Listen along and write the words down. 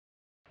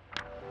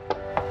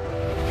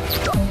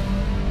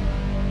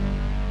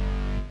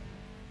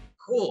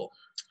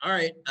All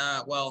right.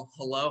 Well,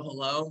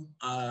 hello.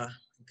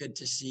 Good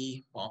to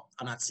see. Well,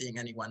 I'm not seeing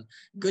anyone.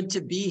 Good to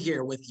be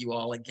here with you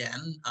all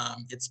again.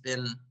 It's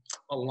been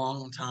a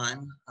long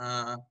time.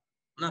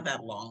 Not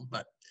that long,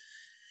 but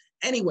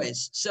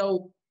anyways.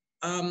 So,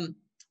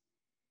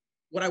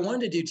 what I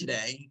wanted to do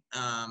today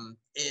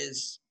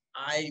is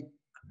I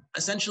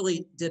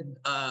essentially did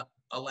a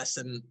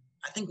lesson.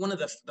 I think one of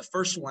the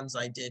first ones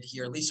I did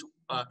here, at least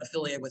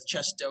affiliated with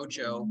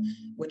ChessDojo,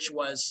 which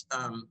was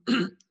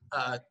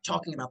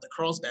talking about the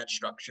Carlsbad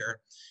structure.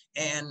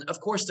 And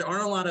of course, there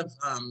aren't a lot of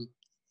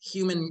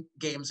human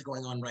games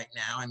going on right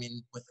now. I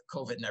mean, with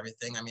COVID and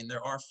everything, I mean,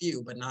 there are a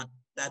few, but not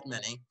that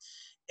many.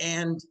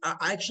 And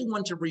I actually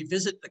want to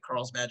revisit the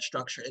Carlsbad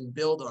structure and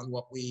build on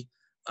what we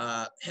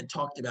had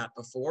talked about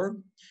before.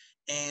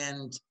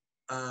 And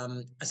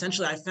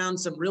essentially, I found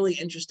some really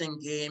interesting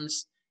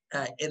games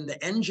in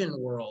the engine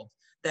world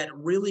that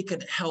really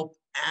could help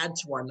add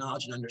to our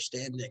knowledge and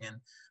understanding.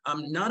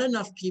 And not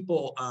enough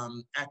people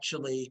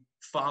actually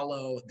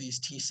follow these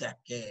TSEC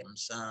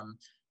games.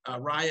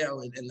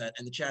 Ryo in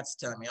the chat's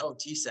telling me, oh,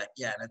 TSEC,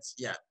 yeah, and it's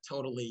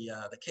totally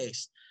the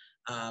case.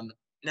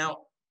 Now,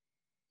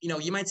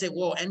 you might say,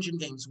 well, engine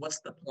games, what's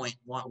the point?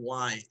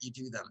 Why you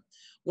do them?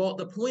 Well,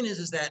 the point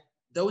is that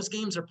those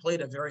games are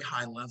played at a very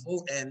high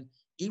level, and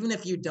even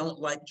if you don't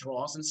like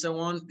draws and so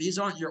on, these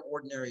aren't your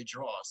ordinary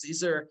draws.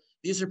 These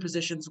are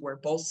positions where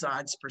both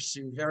sides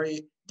pursue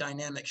very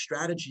dynamic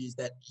strategies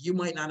that you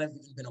might not have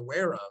even been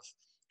aware of.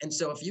 And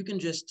so if you can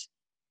just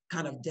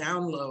kind of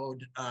download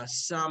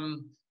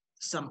some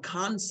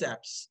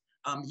concepts,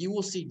 you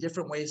will see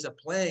different ways of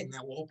playing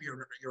that will open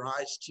your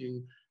eyes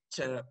to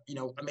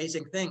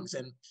amazing things.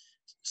 And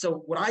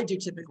so what I do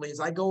typically is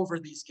I go over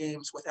these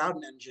games without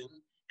an engine,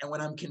 and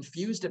when I'm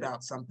confused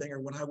about something or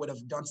when I would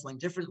have done something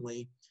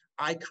differently,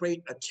 I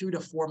create a 2 to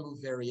 4 move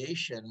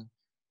variation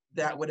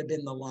that would have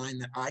been the line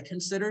that I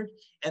considered.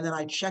 And then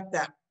I check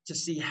that to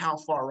see how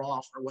far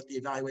off or what the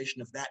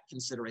evaluation of that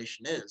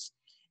consideration is.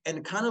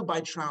 And kind of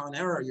by trial and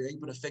error, you're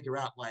able to figure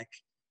out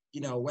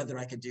whether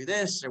I could do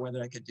this or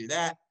whether I could do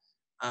that.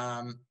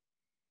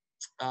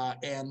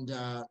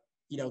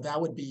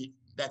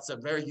 That's a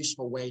very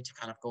useful way to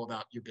kind of go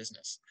about your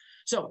business.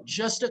 So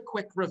just a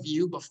quick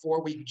review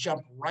before we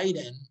jump right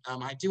in.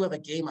 I do have a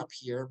game up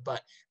here,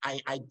 but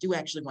I do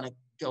actually want to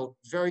go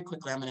very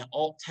quickly. I'm going to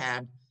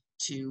Alt-Tab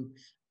to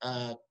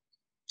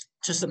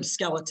some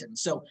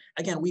skeletons. So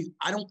again,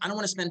 I don't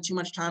want to spend too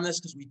much time on this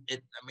because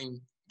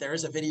there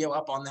is a video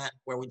up on that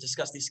where we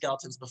discussed these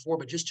skeletons before,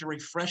 but just to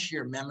refresh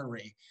your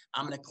memory,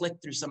 I'm going to click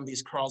through some of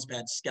these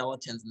Carlsbad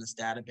skeletons in this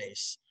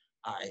database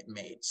I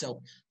made.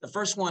 So the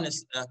first one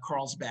is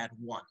Carlsbad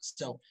 1.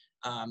 So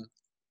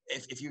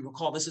if you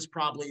recall, this is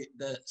probably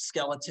the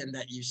skeleton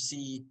that you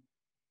see.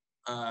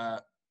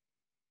 Do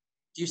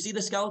you see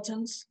the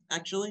skeletons,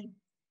 actually?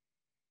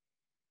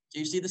 Do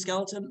you see the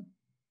skeleton?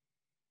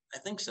 I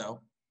think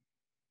so.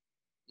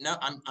 No,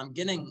 I'm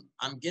getting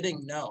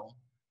no.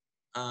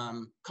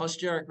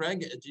 Kostya, Greg,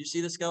 do you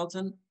see the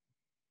skeleton?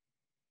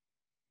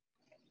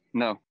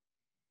 No.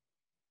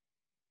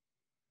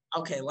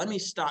 Okay, let me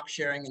stop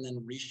sharing and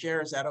then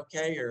reshare. Is that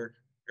okay, or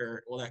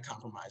will that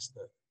compromise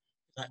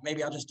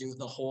maybe I'll just do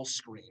the whole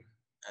screen,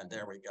 and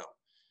there we go.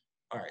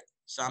 All right,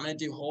 so I'm going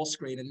to do whole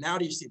screen, and now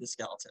do you see the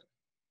skeleton?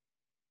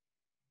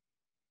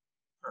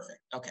 Perfect.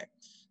 Okay,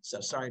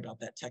 so sorry about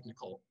that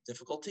technical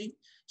difficulty.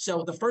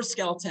 So the first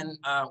skeleton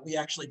we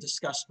actually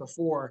discussed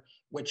before,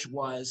 which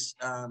was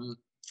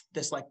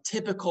this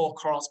typical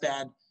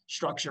Carlsbad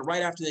structure.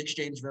 Right after the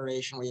exchange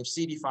variation, we have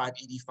CD5,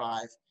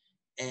 ED5,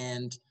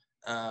 and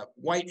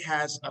white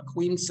has a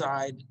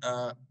queenside,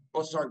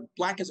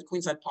 black has a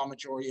queenside pawn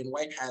majority and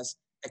white has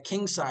a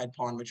kingside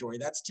pawn majority.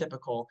 That's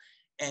typical.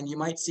 And you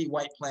might see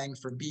white playing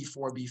for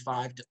B4,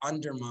 B5 to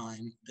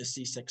undermine the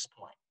C6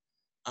 point.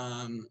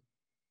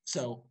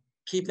 So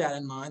keep that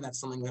in mind. That's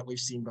something that we've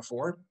seen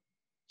before.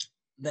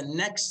 The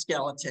next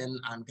skeleton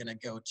I'm going to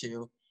go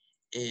to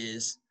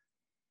is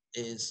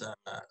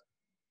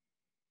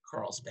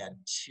Carlsbad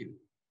 2.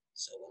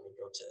 So let me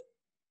go to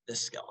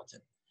this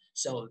skeleton.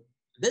 So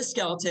this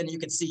skeleton, you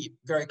can see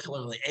very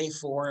clearly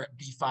A4,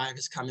 B5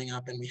 is coming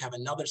up, and we have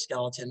another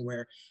skeleton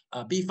where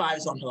B5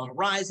 is on the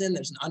horizon.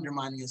 There's an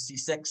undermining of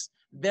C6,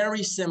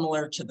 very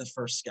similar to the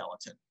first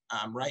skeleton,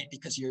 right?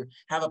 Because you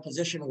have a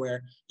position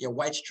where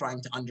white's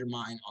trying to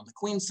undermine on the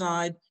queen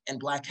side,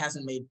 and black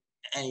hasn't made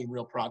any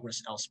real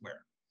progress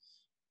elsewhere.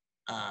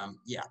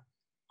 Yeah.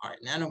 All right,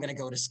 now I'm going to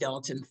go to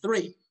skeleton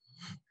 3.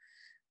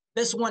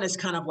 This one is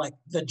kind of like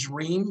the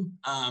dream,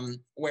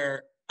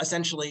 where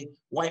essentially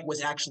white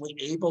was actually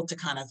able to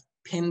kind of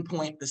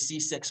pinpoint the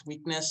C6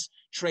 weakness,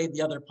 trade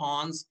the other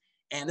pawns.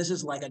 And this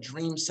is like a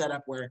dream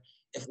setup where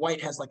if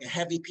white has like a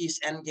heavy piece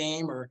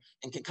endgame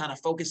and can kind of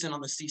focus in on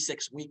the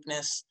C6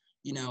 weakness,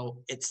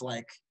 it's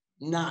like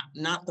not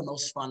the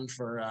most fun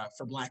for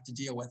black to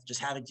deal with, just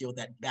having to deal with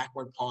that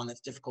backward pawn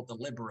that's difficult to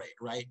liberate,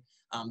 right?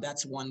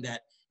 That's one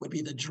that would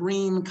be the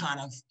dream kind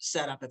of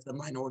setup if the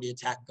minority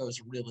attack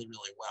goes really,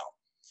 really well.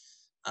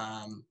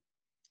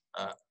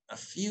 A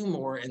few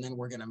more, and then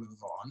we're going to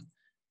move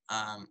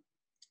on.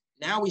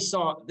 Now we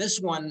saw this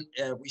one,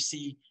 we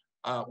see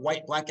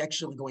black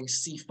actually going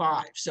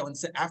c5. So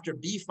after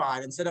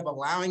b5, instead of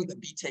allowing the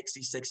b takes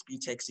c6, b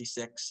takes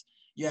c6,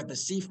 you have the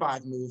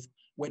c5 move,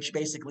 which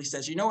basically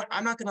says, you know what,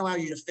 I'm not going to allow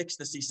you to fix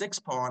the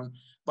c6 pawn,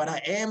 but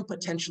I am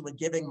potentially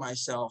giving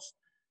myself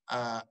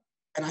an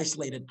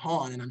isolated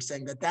pawn, and I'm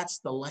saying that that's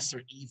the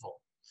lesser evil.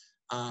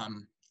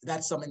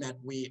 That's something that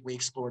we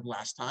explored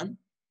last time.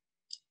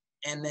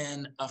 And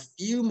then a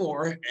few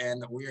more,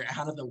 and we're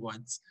out of the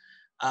woods.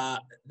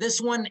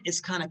 This one is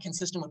kind of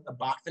consistent with the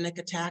Botvinnik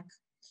attack.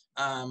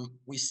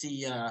 We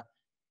see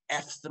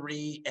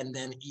f3 and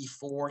then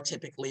e4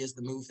 typically is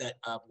the move that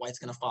white's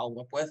going to follow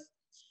up with.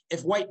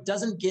 If white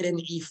doesn't get in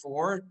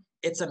e4,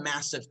 it's a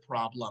massive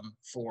problem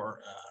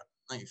for,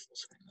 let me full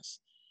screen this.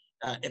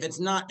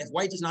 If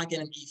white does not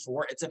get an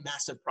e4, it's a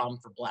massive problem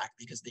for black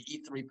because the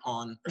e3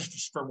 pawn,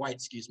 for white,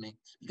 excuse me,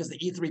 because the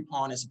e3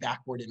 pawn is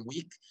backward and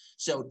weak.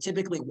 So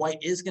typically white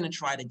is going to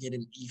try to get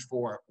an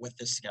e4 with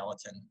this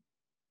skeleton.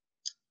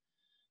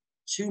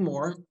 Two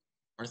more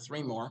or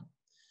three more.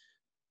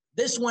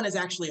 This one is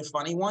actually a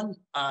funny one.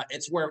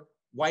 It's where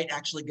white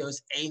actually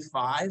goes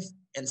a5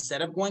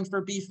 instead of going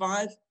for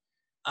b5.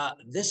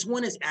 This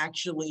one is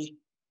actually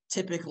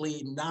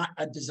typically not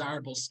a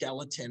desirable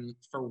skeleton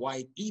for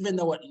white, even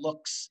though it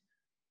looks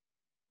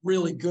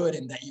really good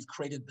in that you've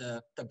created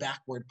the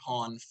backward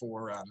pawn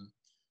for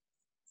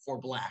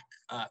black.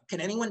 Can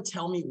anyone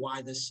tell me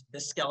why this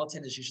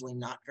skeleton is usually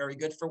not very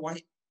good for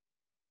white?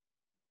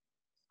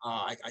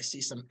 I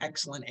see some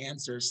excellent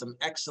answers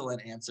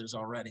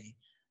already.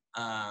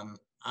 I'm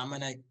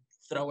gonna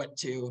throw it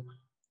to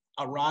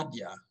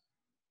Aradhya.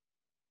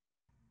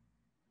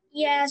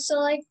 Yeah, so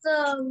like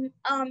the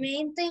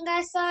main thing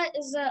I thought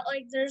is that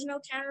like there's no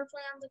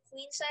counterplay on the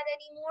queen side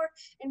anymore,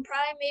 and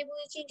probably maybe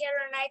we can get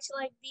our knight to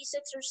like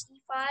b6 or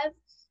c5,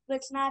 but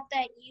it's not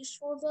that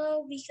useful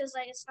though because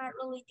like it's not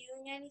really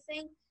doing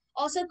anything.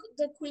 Also,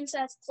 the queen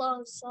side's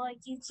closed, so like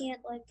you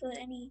can't like put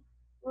any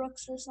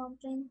rooks or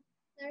something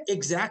there.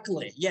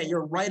 Exactly. Yeah,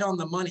 you're right on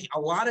the money. A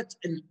lot of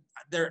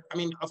I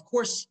mean, of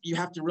course, you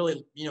have to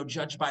really,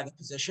 judge by the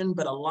position,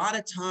 but a lot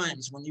of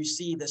times when you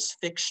see this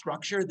fixed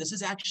structure, this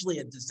is actually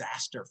a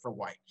disaster for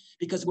white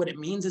because what it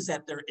means is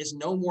that there is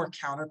no more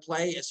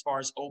counterplay as far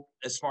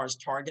as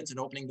targets and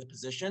opening the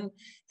position,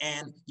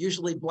 and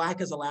usually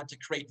black is allowed to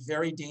create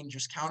very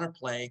dangerous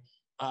counterplay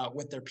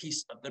with their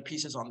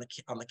pieces on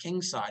the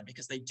king side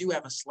because they do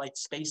have a slight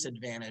space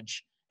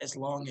advantage as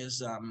long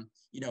as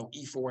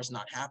e4 is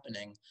not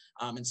happening.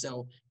 And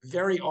so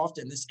very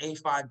often this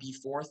a5,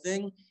 b4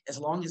 thing, as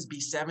long as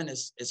b7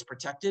 is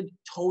protected,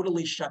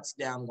 totally shuts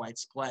down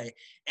white's play.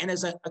 And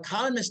as a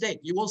common mistake,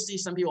 you will see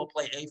some people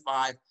play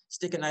a5,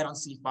 stick a knight on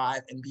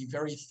c5, and be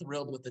very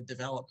thrilled with the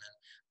development.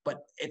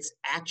 But it's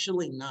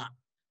actually not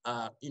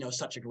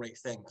such a great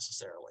thing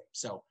necessarily.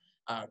 So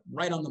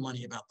right on the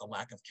money about the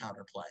lack of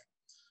counterplay.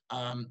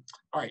 All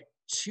right,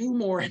 two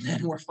more and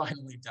then we're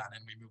finally done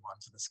and we move on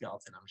to the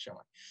skeleton I'm showing.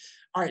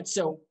 All right,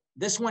 so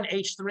this one,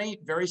 h3,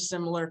 very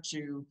similar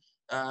to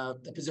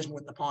the position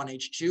with the pawn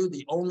h2.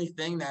 The only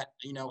thing that,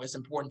 is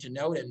important to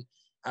note,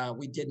 and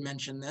we did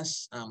mention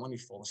this, let me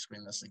full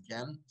screen this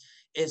again,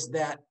 is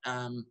that,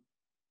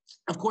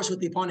 of course,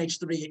 with the pawn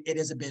h3, it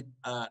is a bit,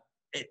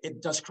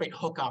 it does create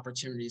hook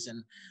opportunities.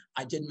 And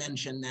I did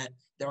mention that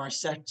there are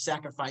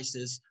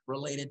sacrifices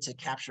related to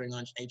capturing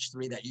on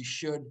h3 that you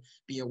should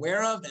be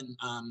aware of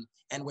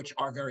and which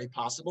are very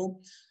possible.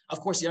 Of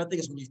course, the other thing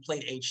is when you've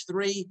played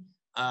h3,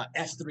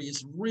 f3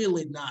 is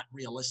really not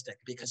realistic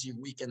because you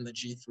weaken the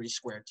g3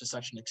 square to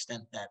such an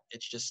extent that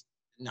it's just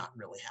not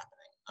really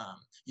happening.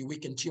 You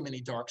weaken too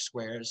many dark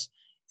squares.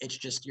 It's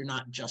just, you're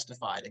not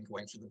justified in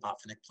going through the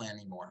Botvinnik plan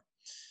anymore.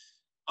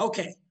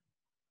 Okay,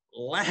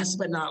 last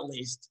but not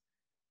least,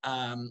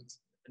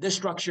 this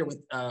structure with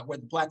where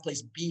the black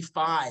plays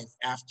b5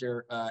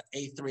 after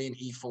a3 and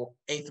e4,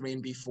 a3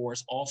 and b4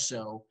 is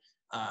also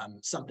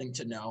something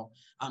to know.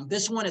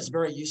 This one is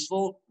very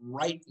useful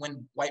right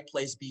when white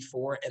plays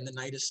b4 and the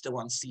knight is still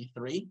on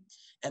c3.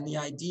 And the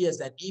idea is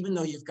that even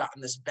though you've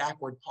gotten this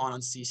backward pawn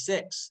on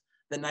c6,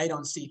 the knight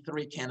on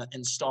c3 can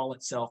install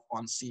itself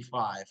on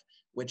c5,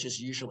 which is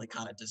usually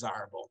kind of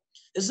desirable.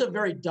 This is a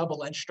very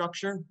double-edged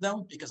structure,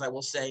 though, because I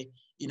will say,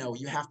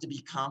 you have to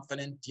be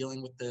confident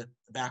dealing with the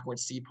backward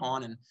c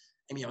pawn. And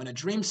in a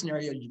dream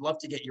scenario, you'd love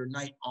to get your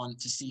knight on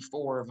to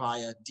c4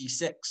 via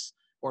d6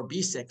 or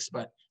b6,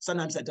 but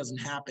sometimes that doesn't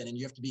happen, and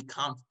you have to be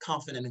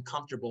confident and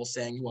comfortable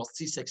saying, well,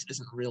 c6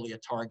 isn't really a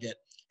target,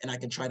 and I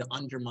can try to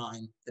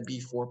undermine the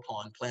b4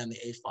 pawn, play on the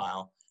a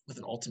file with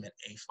an ultimate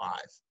a5.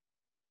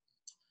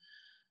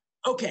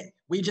 Okay,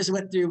 we just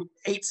went through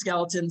 8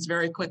 skeletons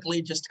very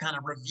quickly, just kind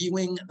of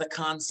reviewing the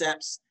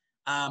concepts.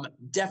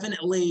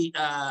 Definitely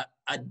a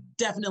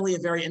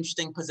very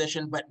interesting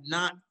position, but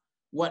not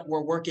what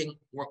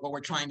we're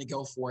trying to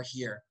go for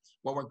here.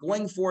 What we're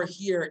going for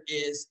here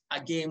is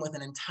a game with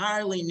an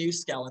entirely new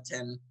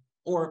skeleton,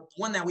 or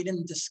one that we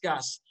didn't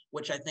discuss,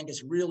 which I think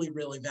is really,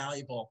 really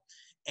valuable.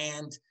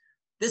 And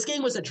this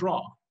game was a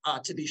draw,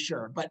 to be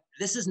sure, but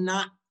this is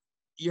not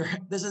your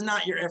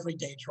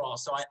everyday draw.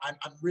 So I'm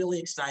really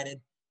excited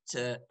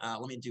to,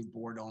 let me do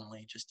board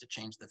only just to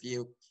change the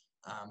view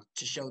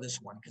to show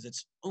this one because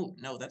it's, oh,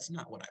 no, that's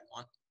not what I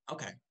want.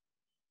 Okay.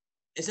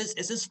 Is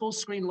this full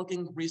screen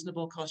looking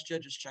reasonable, Kostya?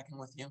 Just checking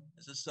with you.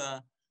 Is this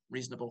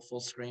reasonable full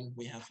screen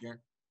we have here?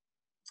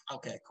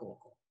 Okay, cool.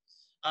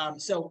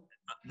 So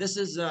this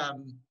is,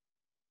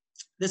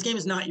 this game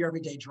is not your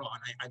everyday draw.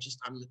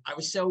 And I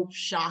was so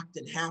shocked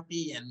and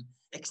happy and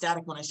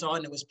ecstatic when I saw it,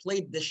 and it was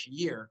played this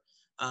year.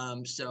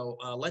 So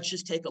let's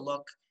just take a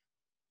look,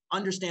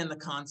 understand the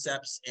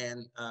concepts,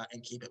 and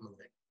keep it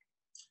moving.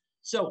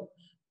 So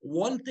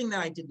one thing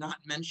that I did not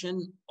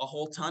mention a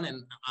whole ton,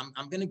 and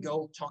I'm going to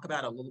go talk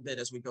about it a little bit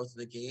as we go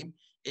through the game,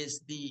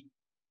 is the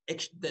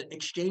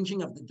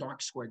exchanging of the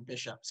dark squared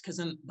bishops. Because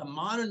in the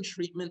modern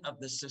treatment of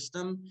the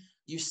system,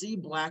 you see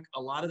Black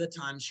a lot of the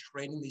times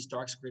trading these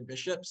dark squared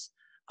bishops.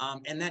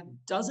 And that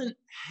doesn't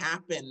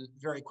happen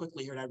very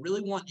quickly here. And I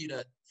really want you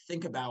to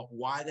think about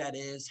why that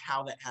is,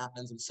 how that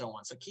happens, and so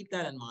on. So keep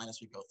that in mind as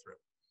we go through.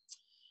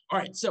 All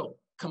right, so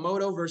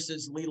Komodo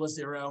versus Leela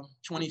 0,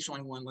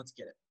 2021, let's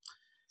get it.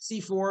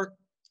 C4,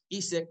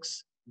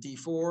 E6,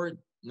 D4,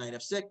 Knight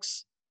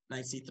F6,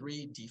 Knight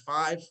C3,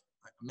 D5.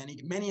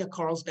 Many a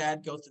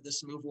Carlsbad go through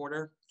this move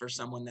order for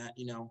someone that,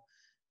 you know,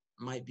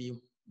 might be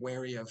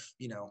wary of,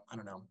 you know, I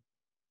don't know,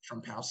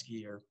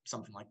 Trumpowski or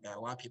something like that. A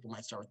lot of people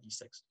might start with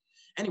E6.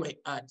 Anyway,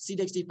 C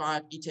takes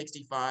D5, E takes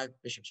D5,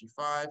 Bishop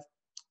G5,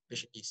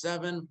 Bishop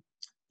E7,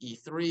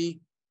 E3,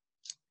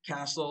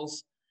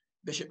 castles,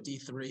 Bishop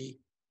D3,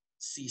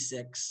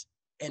 C6,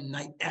 and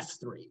Knight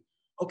F3.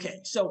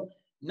 Okay, so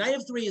Knight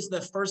F3 is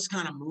the first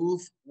kind of move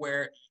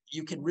where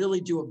you can really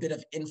do a bit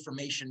of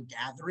information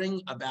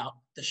gathering about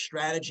the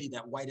strategy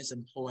that White is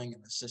employing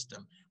in the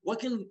system. What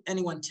can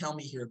anyone tell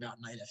me here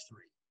about Knight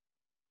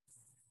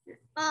F3?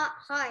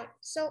 Hi.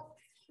 So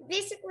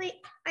basically,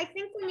 I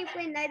think when you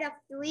play Knight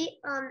F3,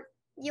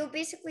 you're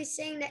basically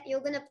saying that you're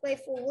going to play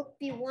for Rook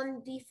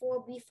B1,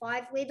 B4,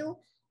 B5 later,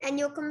 and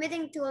you're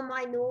committing to a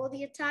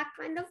minority attack,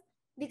 kind of,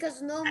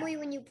 because normally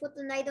when you put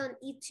the knight on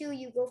E2,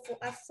 you go for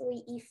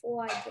F3,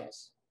 E4, I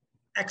guess.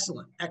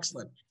 Excellent,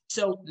 excellent.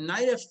 So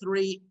Knight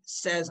F3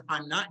 says,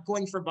 I'm not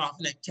going for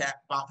Bottenick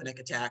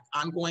attack.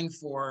 I'm going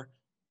for,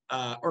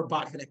 or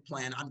Bottenick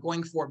plan. I'm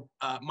going for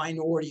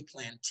minority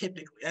plan,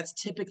 typically. That's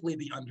typically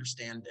the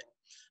understanding.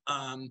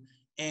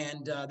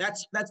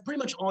 That's pretty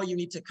much all you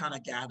need to kind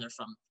of gather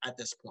from at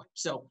this point.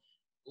 So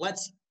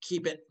let's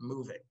keep it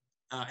moving.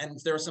 And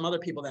there are some other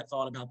people that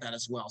thought about that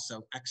as well.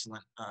 So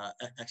excellent,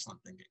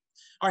 excellent thinking.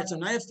 All right, so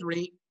Knight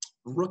F3,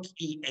 Rook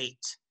E8.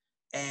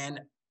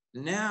 And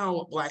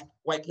now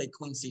White played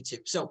Queen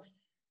C2. So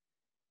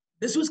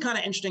this was kind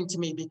of interesting to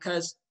me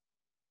because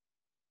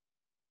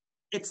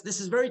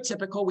this is very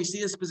typical. We see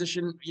this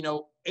position, you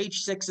know,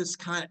 H6 is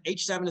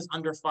H7 is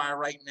under fire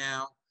right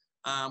now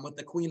with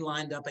the queen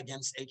lined up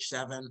against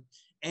H7.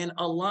 And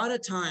a lot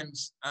of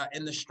times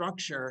in the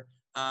structure,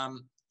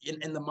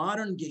 in the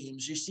modern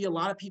games, you see a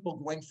lot of people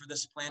going for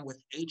this plan with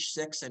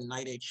H6 and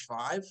Knight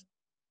H5.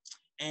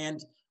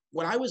 And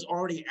what I was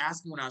already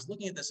asking when I was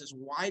looking at this is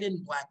why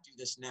didn't Black do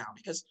this now?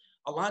 Because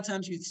a lot of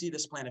times you see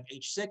this plan of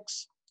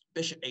H6,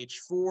 Bishop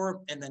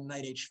H4, and then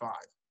Knight H5.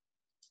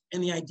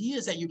 And the idea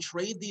is that you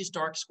trade these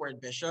dark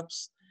squared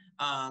bishops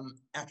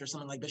after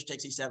something like Bishop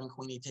takes E7,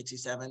 Queen E takes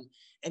E7,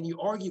 and you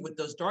argue with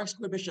those dark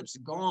squared bishops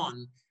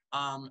gone,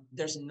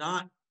 there's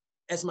not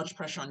as much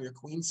pressure on your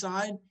queen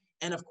side.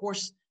 And of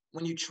course,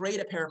 when you trade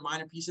a pair of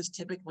minor pieces,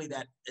 typically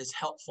that is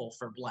helpful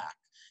for Black.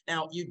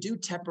 Now, you do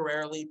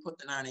temporarily put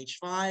the knight on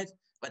H5,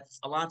 but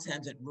a lot of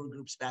times it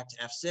regroups back to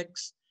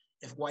F6.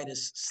 If White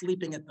is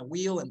sleeping at the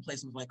wheel and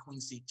plays moves like Queen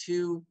C2,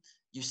 you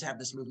used to have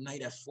this move Knight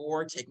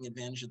F4, taking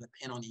advantage of the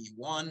pin on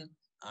E1,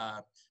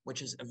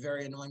 which is a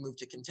very annoying move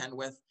to contend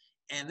with.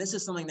 And this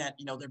is something that,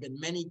 you know, there have been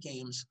many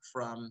games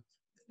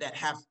that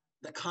have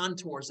the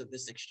contours of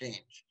this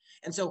exchange.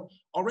 And so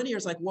already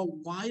it's like, well,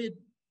 why did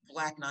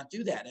Black not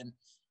do that? And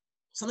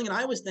something that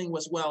I was thinking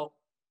was, well,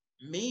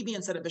 maybe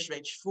instead of Bishop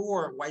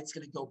H4, White's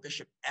going to go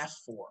Bishop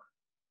F4.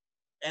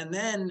 And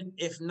then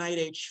if Knight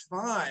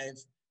H5,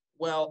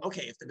 well,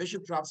 okay, if the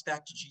bishop drops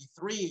back to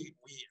G3,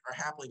 we are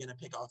happily going to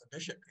pick off the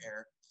bishop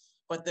pair.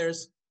 But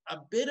there's a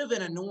bit of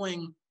an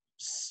annoying,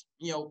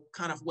 you know,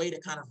 kind of way to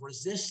kind of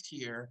resist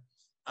here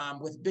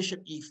with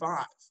Bishop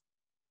E5.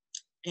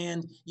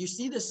 And you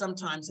see this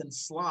sometimes in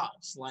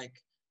Slavs, like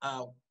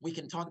we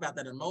can talk about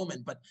that in a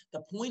moment. But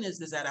the point is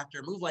that after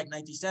a move like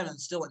Knight D7,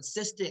 still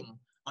insisting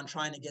on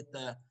trying to get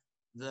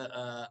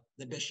the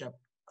bishop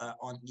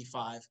on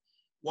E5,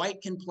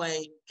 White can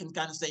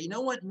kind of say, you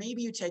know what,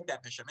 maybe you take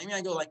that bishop. Maybe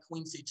I go like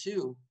Queen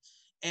C2.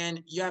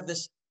 And you have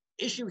this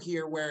issue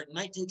here where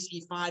Knight takes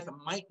E5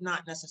 might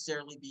not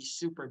necessarily be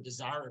super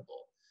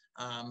desirable.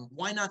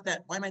 Why might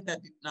that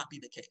not be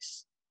the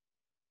case?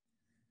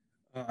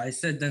 I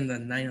said then the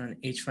knight on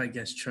H5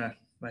 gets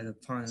trapped by the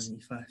pawn on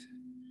E5.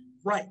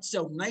 Right,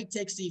 so knight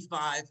takes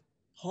E5,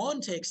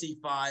 pawn takes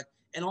E5,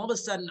 and all of a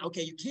sudden,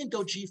 okay, you can't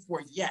go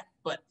G4 yet,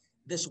 but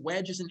this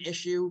wedge is an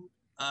issue.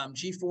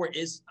 G4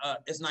 is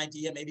an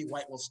idea. Maybe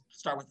White will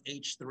start with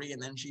H3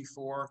 and then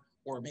G4,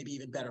 or maybe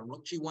even better,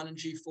 Rook G1 and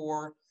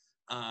G4.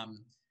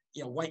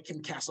 You know, white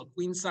can castle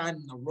queenside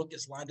and the rook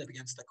is lined up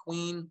against the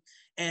queen.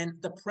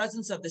 And the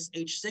presence of this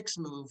h6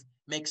 move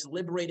makes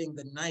liberating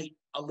the knight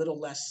a little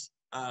less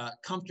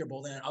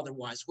comfortable than it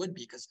otherwise would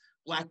be, because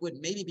black would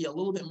maybe be a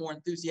little bit more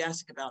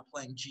enthusiastic about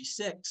playing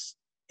g6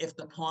 if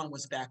the pawn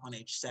was back on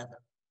h7.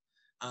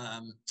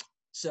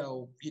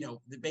 So, you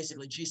know,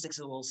 basically g6 is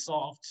a little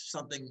soft,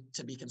 something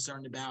to be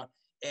concerned about.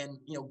 And,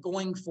 you know,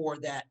 going for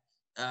that,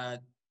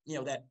 you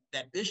know,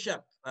 that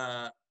bishop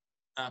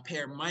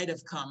pair might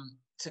have come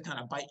to kind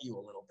of bite you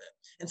a little bit.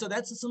 And so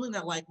that's something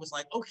that was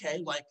like,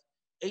 okay, like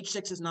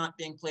h6 is not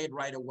being played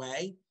right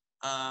away.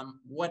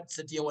 What's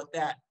the deal with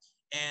that?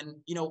 And,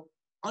 you know,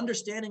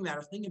 understanding that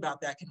or thinking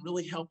about that can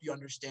really help you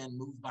understand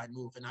move by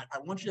move. And I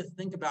want you to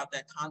think about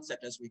that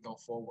concept as we go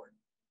forward.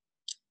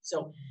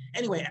 So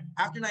anyway,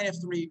 after knight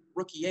f3,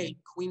 rook e8,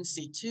 queen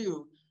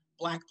c2,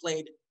 black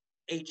played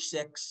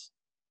h6,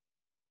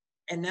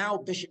 and now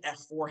bishop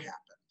f4 happened.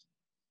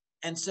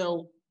 And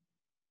so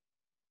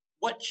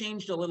what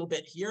changed a little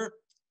bit here?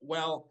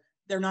 Well,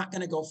 they're not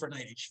going to go for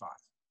knight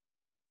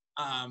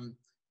h5.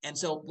 And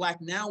so black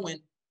now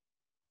went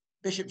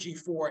bishop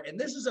g4. And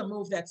this is a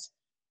move that's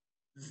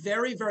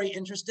very, very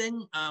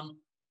interesting,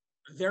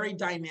 very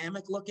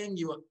dynamic looking.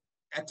 You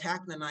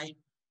attack the knight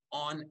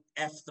on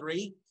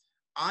f3.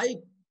 I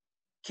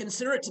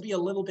consider it to be a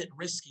little bit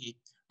risky,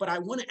 but I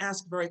want to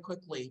ask very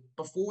quickly,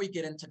 before we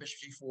get into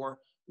bishop g4,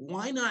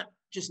 why not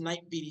just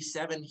knight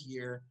bd7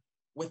 here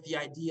with the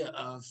idea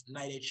of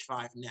knight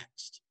h5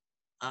 next?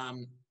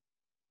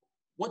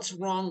 What's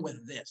wrong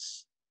with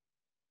this?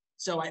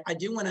 So I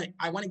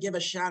want to give a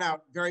shout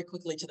out very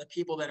quickly to the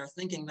people that are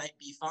thinking knight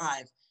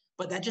b5,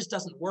 but that just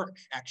doesn't work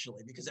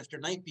actually, because after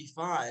knight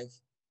b5,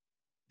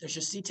 there's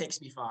just c takes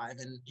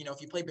b5, and you know,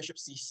 if you play bishop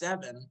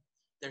c7,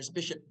 there's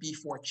bishop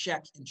b4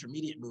 check,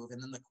 intermediate move,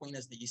 and then the queen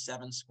is the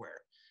e7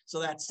 square.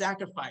 So that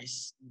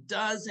sacrifice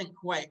doesn't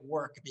quite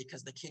work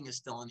because the king is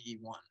still on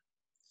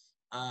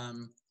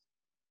e1.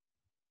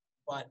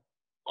 But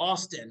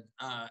Austin,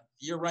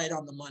 you're right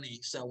on the money.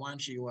 So why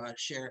don't you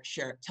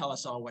tell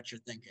us all what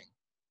you're thinking,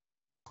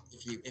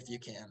 if you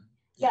can.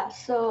 Yeah.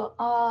 So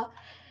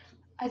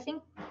I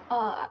think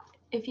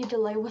if you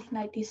delay with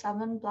knight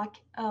d7,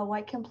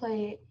 white can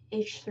play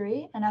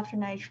h3, and after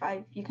knight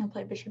h5, you can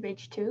play bishop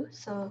h2.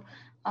 So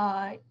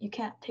you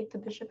can't take the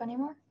bishop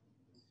anymore.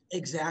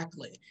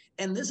 Exactly.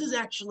 And this is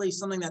actually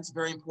something that's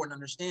very important to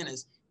understand,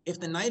 is if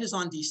the knight is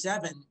on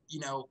d7, you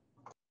know,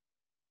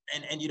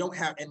 and you don't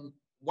have, and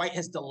white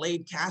has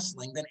delayed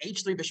castling, then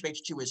h3 bishop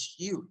h2 is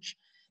huge.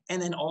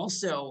 And then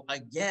also,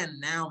 again,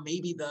 now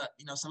maybe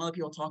some other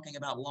people talking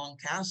about long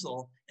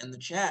castle in the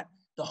chat,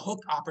 the hook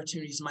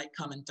opportunities might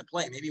come into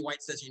play. Maybe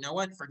white says, you know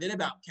what, forget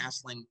about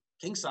castling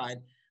kingside.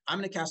 I'm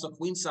going to castle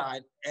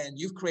queenside, and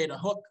you've created a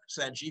hook,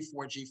 so that g4,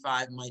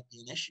 g5 might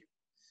be an issue.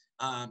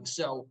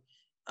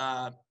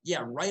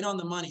 Yeah, right on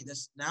the money.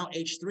 This now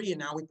h3, and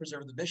now we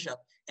preserve the bishop.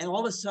 And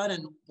all of a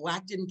sudden,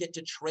 black didn't get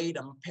to trade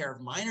a pair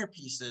of minor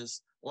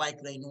pieces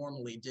like they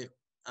normally do.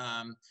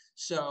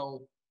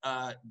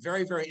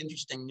 Very, very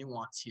interesting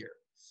nuance here.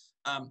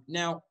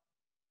 Now,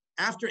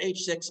 after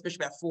h6,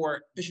 bishop f4,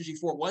 bishop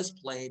g4 was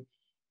played.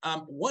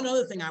 One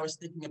other thing I was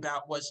thinking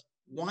about was,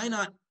 why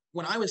not,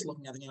 when I was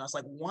looking at the game, I was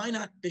like, why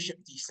not bishop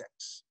d6?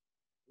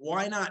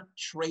 Why not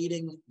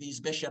trading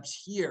these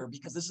bishops here?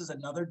 Because this is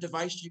another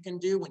device you can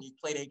do. When you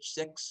played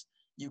h6,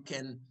 you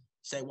can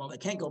say, well, they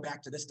can't go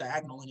back to this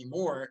diagonal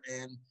anymore.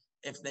 And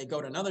if they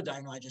go to another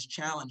diagonal, I just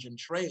challenge and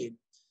trade.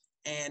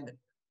 And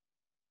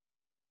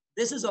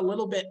this is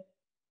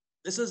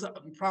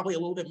probably a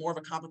little bit more of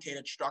a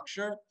complicated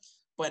structure,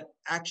 but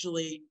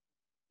actually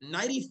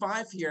knight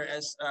e5 here,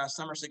 as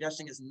some are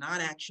suggesting, is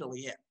not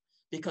actually it.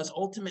 Because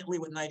ultimately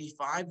with knight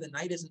e5, the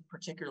knight isn't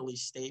particularly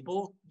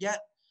stable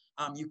yet.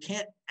 You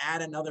can't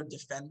add another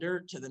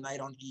defender to the knight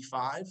on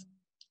e5.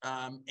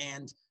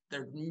 And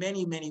there are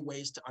many, many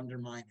ways to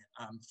undermine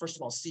it. First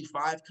of all,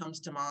 c5 comes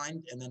to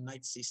mind, and then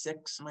knight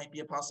c6 might be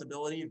a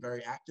possibility, a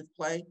very active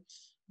play.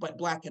 But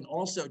black can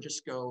also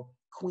just go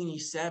queen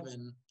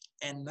e7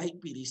 and knight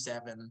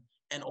bd7,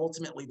 and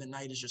ultimately the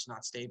knight is just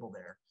not stable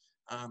there.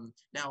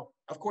 Now,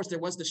 of course, there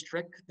was this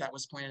trick that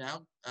was pointed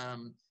out.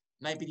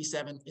 Knight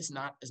bd7 is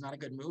not a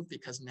good move,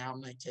 because now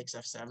knight takes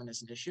f7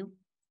 is an issue.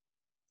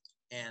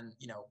 And,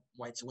 you know,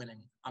 white's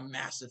winning a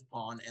massive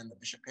pawn and the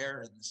bishop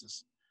pair. And this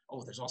is,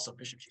 oh, there's also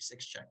bishop g6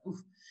 check.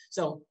 Oof.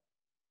 So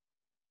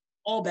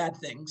all bad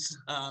things.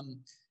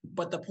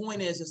 But the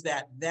point is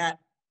that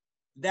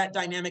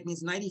dynamic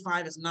means knight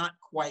e5 is not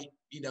quite,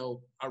 you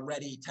know, a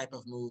ready type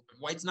of move.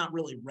 White's not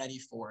really ready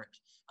for it.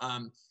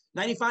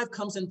 Knight e5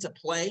 comes into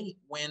play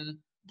when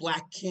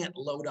black can't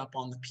load up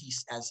on the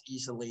piece as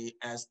easily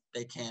as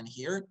they can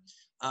here.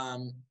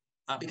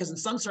 Because in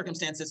some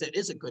circumstances, it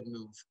is a good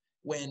move,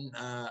 when,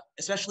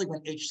 especially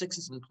when h6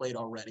 has been played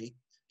already,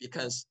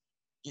 because,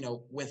 you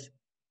know,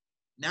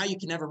 now you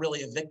can never really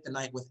evict the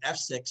knight with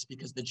f6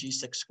 because the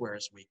g6 square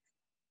is weak.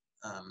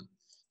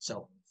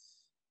 So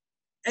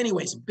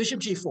anyways, bishop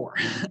g4.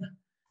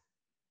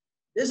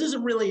 This is a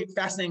really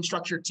fascinating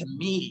structure to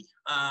me,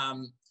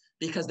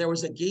 because there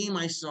was a game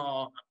I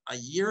saw a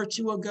year or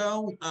two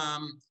ago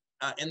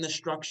in the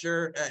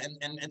structure,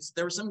 and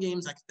there were some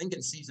games, I think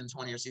in season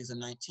 20 or season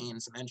 19,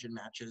 some engine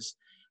matches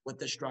with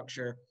the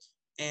structure,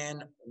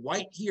 and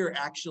white here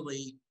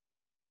actually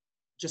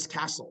just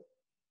castled.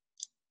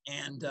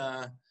 And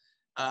a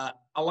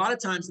lot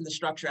of times in the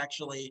structure,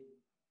 actually,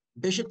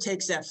 bishop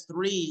takes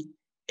f3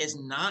 is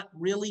not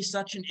really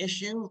such an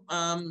issue,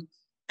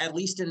 at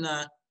least in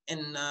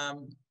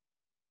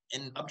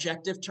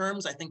objective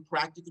terms. I think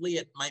practically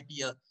it might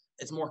be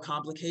it's more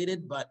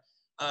complicated, but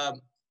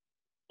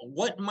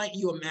what might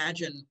you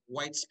imagine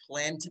white's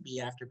plan to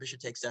be after bishop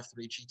takes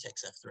f3, g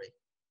takes f3?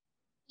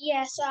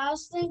 Yeah, so I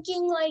was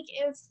thinking like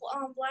if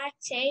black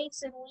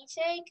takes and we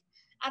take,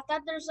 I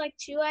thought there's like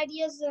two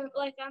ideas that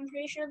like I'm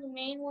pretty sure the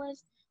main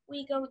was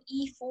we go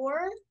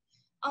e4,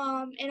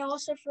 and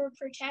also for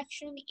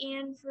protection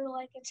and for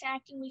like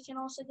attacking we can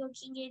also go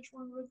king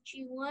h1, rook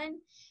g1,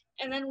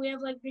 and then we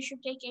have like bishop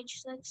take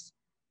h6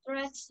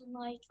 threats, and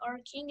like our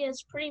king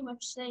is pretty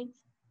much safe.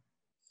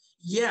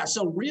 Yeah,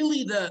 so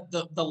really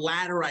the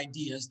latter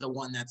idea is the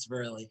one that's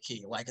really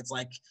key. Like it's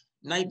like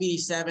knight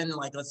b7,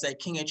 like let's say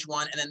king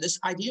h1, and then this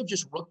idea of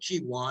just rook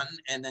g1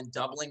 and then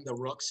doubling the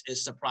rooks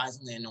is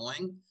surprisingly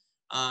annoying.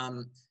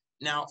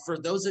 Now, for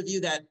those of you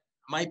that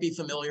might be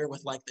familiar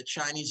with like the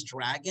Chinese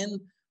dragon,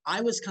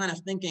 I was kind of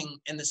thinking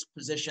in this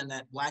position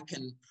that black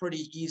can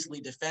pretty easily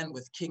defend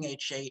with king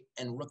h8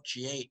 and rook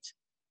g8,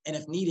 and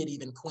if needed,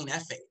 even queen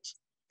f8.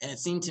 And it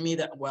seemed to me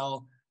that,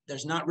 well,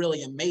 there's not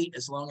really a mate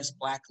as long as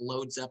black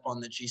loads up on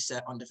the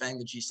g7, on defending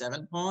the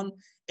g7 pawn.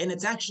 And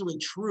it's actually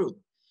true,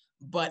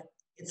 but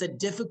it's a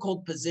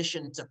difficult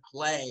position to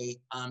play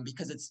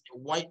because it's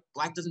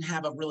black doesn't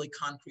have a really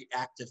concrete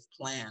active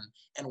plan,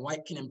 and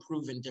white can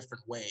improve in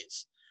different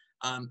ways.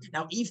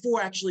 Now,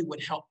 e4 actually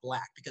would help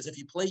black, because if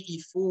you play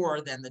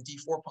e4, then the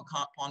d4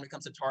 pawn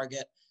becomes a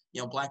target.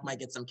 You know, black might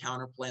get some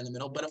counterplay in the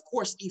middle, but of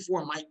course,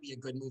 e4 might be a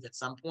good move at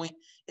some point.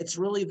 It's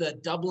really the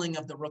doubling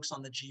of the rooks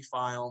on the g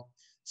file,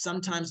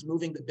 sometimes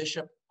moving the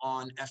bishop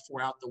on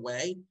f4 out the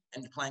way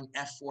and playing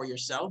f4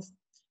 yourself,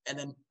 and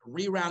then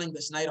rerouting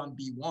this knight on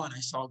b1. I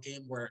saw a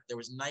game where there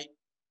was knight,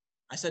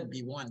 I said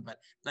b1, but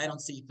knight on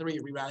c3,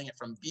 rerouting it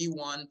from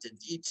b1 to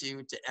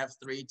d2 to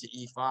f3 to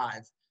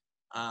e5.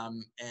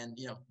 And,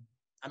 you know,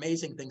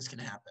 amazing things can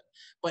happen.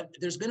 But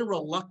there's been a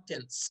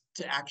reluctance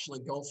to actually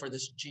go for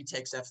this g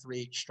takes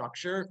f3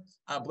 structure,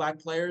 black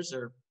players,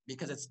 or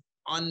because it's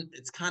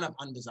kind of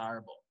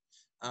undesirable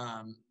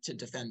to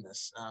defend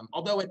this.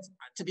 Although it's,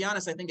 to be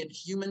honest, I think in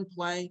human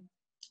play,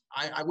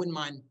 I wouldn't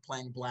mind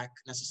playing black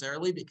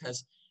necessarily,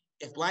 because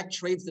if black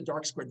trades the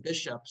dark squared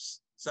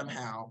bishops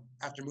somehow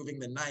after moving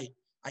the knight,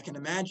 I can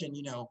imagine,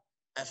 you know,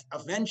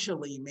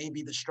 eventually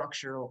maybe the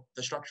structural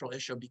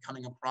issue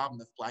becoming a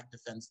problem if black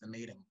defends the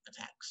mating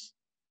attacks.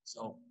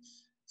 So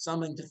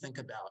something to think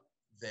about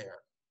there.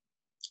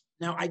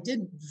 Now I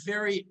did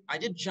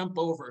jump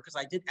over, because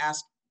I did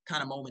ask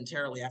kind of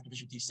momentarily after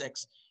bishop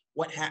d6,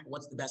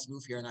 what's the best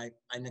move here? And I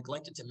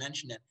neglected to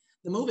mention it.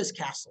 The move is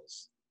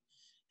castles.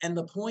 And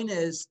the point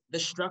is, the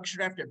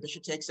structure after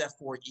bishop takes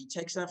f4, e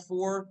takes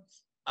f4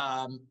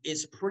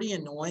 is pretty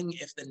annoying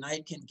if the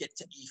knight can get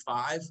to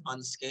e5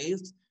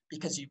 unscathed,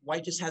 because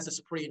white just has this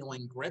pretty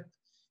annoying grip.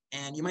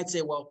 And you might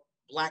say, well,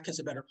 black has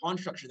a better pawn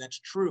structure. That's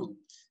true.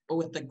 But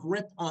with the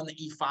grip on the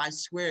e5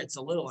 square, it's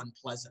a little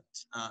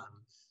unpleasant.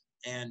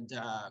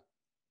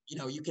 You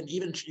know, you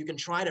can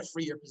try to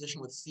free your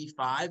position with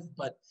c5,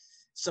 but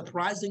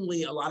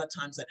surprisingly, a lot of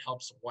times that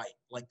helps white.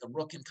 Like the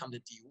rook can come to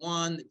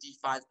d1, the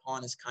d5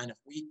 pawn is kind of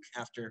weak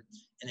after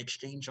an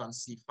exchange on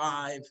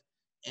c5,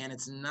 and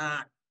it's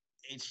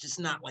just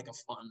not like a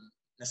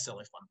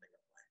necessarily fun thing to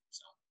play.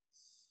 So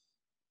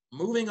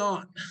moving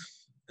on.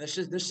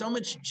 There's so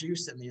much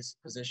juice in these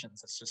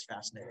positions. It's just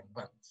fascinating,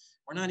 but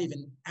we're not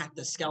even at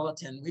the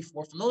skeleton.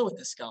 We're familiar with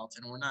the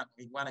skeleton.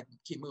 We want to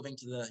keep moving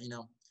to the, you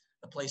know,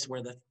 the place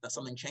where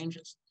something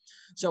changes.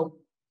 So,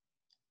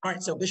 all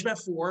right, so bishop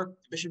f4,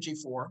 bishop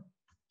g4,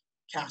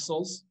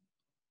 castles,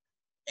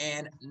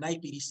 and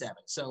knight bd7.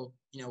 So,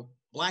 you know,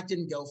 black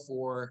didn't go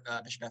for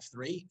bishop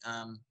f3,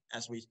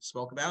 as we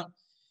spoke about.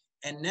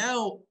 And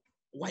now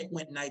white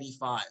went knight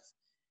e5.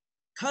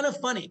 Kind of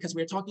funny, because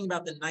we were talking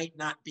about the knight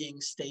not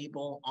being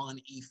stable on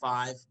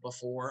e5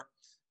 before.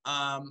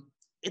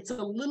 It's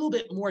a little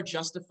bit more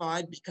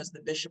justified because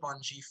the bishop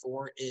on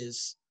g4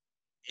 is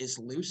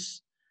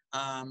loose.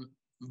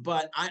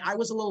 But I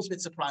was a little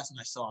bit surprised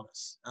when I saw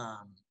this,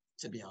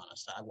 to be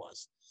honest, I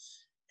was.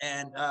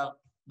 And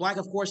black,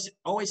 of course,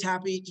 always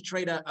happy to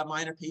trade a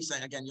minor piece.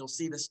 And again, you'll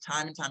see this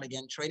time and time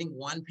again. Trading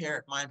one pair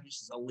of minor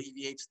pieces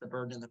alleviates the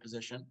burden in the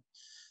position.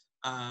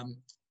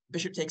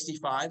 Bishop takes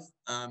d5.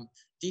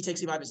 D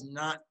takes e5 is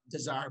not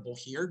desirable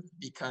here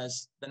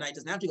because the knight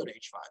doesn't have to go to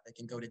h5. It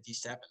can go to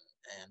d7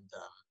 and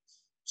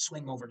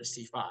swing over to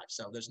c5.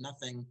 So there's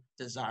nothing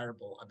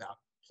desirable about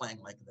playing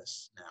like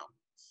this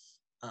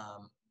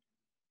now.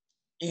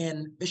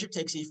 And bishop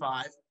takes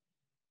e5,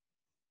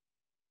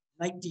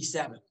 knight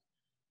d7.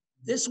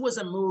 This was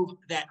a move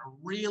that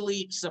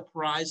really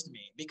surprised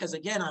me because,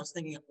 again, I was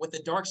thinking with the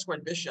dark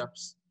squared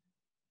bishops,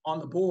 on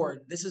the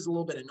board, this is a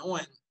little bit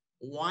annoying.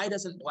 Why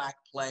doesn't black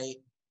play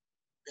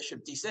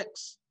bishop d6?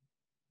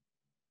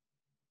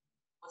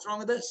 What's wrong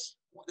with this?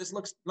 Well, this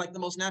looks like the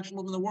most natural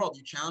move in the world.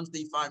 You challenge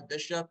the e5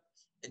 bishop.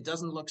 It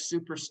doesn't look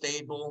super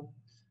stable.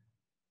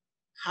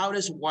 How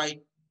does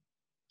white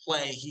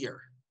play here?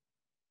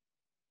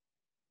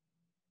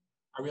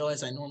 I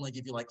realize I normally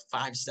give you like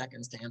 5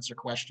 seconds to answer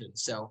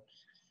questions. So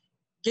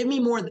give me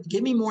more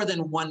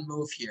than one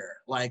move here.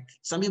 Like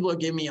some people are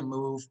giving me a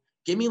move.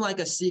 Give me like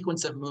a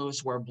sequence of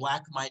moves where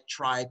black might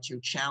try to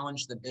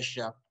challenge the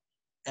bishop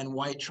and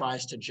white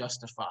tries to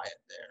justify it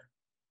there.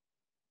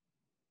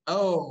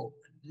 Oh,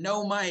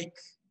 no, Mike.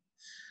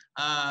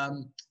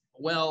 You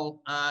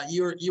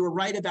were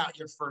right about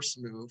your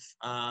first move,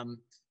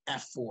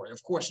 f4.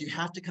 Of course, you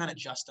have to kind of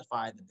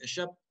justify the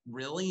bishop,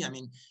 really. I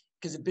mean,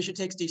 because if bishop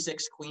takes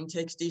d6, queen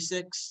takes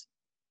d6,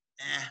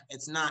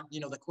 it's not,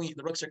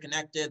 the rooks are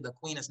connected. The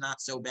queen is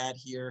not so bad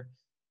here.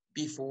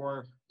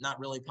 b4, not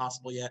really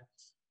possible yet.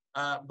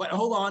 But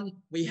hold on,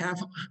 we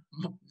have,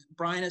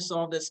 Brian has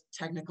solved this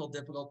technical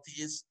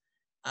difficulties.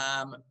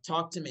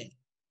 Talk to me.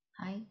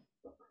 Hi.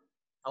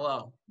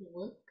 Hello.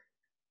 Look.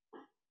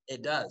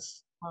 It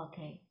does.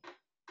 Okay.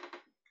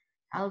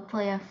 I would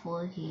play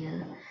f4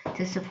 here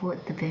to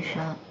support the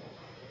bishop.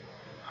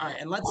 All right,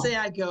 and let's say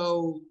I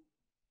go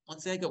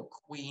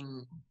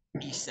queen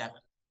e7.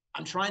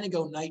 I'm trying to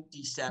go knight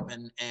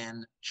d7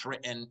 and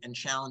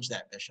challenge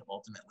that bishop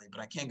ultimately,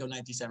 but I can't go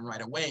knight d7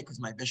 right away because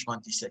my bishop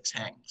on d6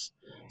 hangs.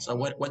 So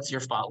what's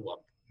your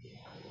follow-up?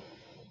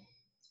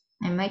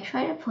 I might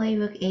try to play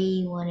rook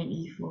a1 and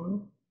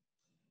e4.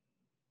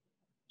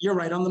 You're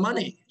right on the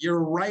money. You're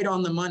right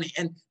on the money.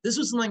 And this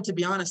was something, to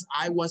be honest,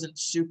 I wasn't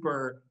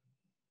super,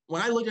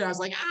 when I looked at it, I was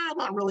like, I'm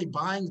not really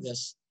buying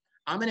this.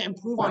 I'm going to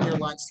improve on your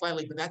line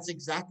slightly, but that's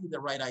exactly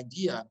the right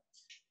idea,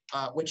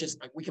 which is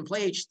we can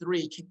play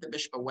h3, kick the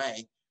bishop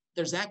away.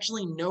 There's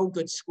actually no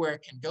good square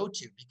it can go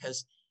to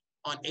because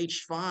on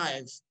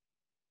h5,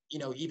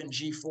 even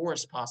g4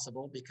 is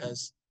possible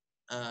because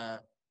the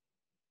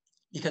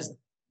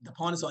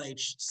pawn is on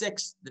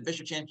h6, the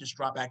bishop can't just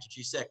drop back to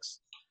g6.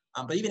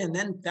 But even in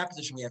that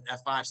position, we have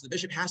f5. So the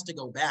bishop has to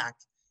go back.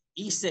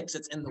 e6,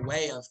 it's in the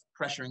way of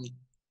pressuring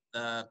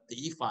the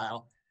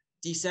e-file.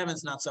 d7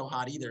 is not so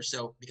hot either.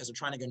 So because we're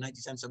trying to go knight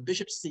d7. So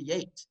bishop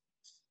c8.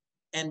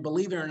 And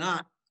believe it or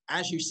not,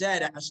 as you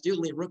said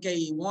astutely, rook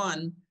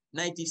ae1,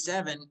 knight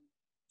d7,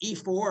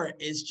 e4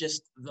 is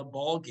just the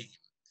ball game.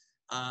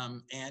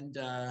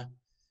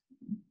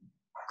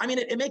 I mean,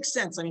 it makes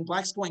sense. I mean,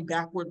 black's going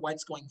backward,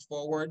 white's going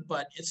forward,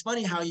 but it's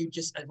funny how you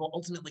just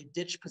ultimately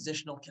ditch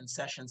positional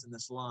concessions in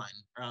this line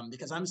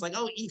because I'm just like,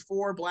 oh,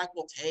 e4, black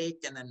will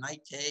take, and then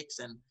knight takes,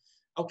 and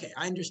okay,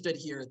 I understood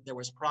here there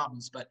was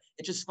problems, but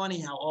it's just funny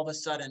how all of a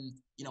sudden,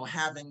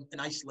 having an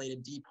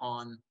isolated d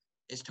pawn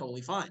is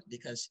totally fine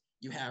because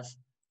you have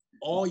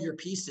all your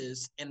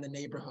pieces in the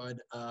neighborhood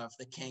of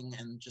the king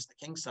and just the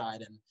king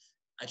side, and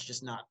it's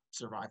just not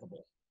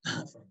survivable,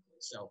 frankly.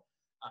 So.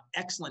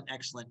 Excellent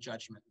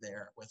judgment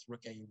there with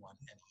rook a1 and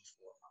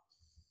e4.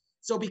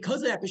 So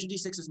because of that, bishop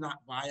d6 is not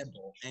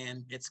viable,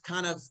 and it's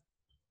kind of,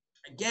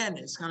 again,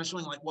 it's kind of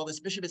showing like, well, this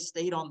bishop has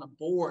stayed on the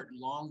board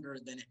longer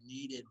than it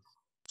needed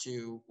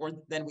to, or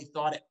than we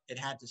thought it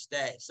had to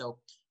stay. So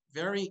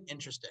very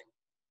interesting.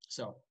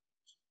 So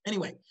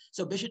anyway,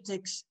 so bishop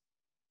takes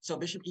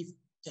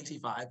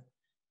e5,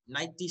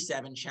 knight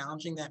d7,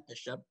 challenging that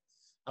bishop.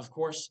 Of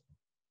course,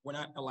 we're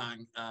not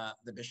allowing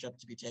the bishop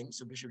to be taken,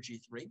 so bishop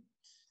g3.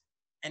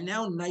 And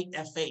now knight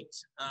f8,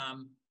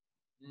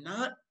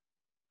 not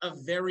a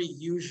very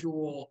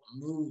usual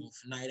move,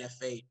 knight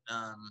f8,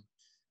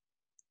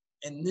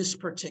 in this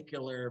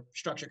particular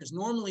structure, because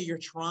normally you're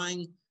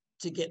trying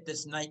to get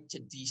this knight to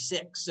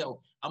d6. So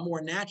a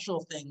more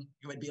natural thing,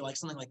 it would be like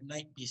something like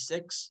knight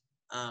b6.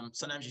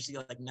 Sometimes you see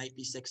like knight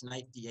b6,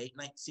 knight d8,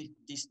 knight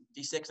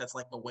d6. That's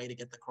like the way to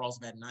get the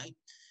Carlsbad knight.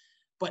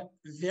 But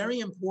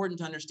very important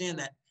to understand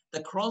that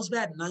the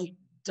Carlsbad knight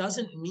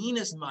doesn't mean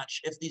as much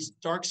if these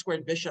dark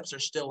squared bishops are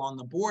still on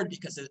the board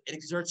because it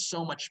exerts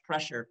so much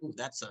pressure. Ooh,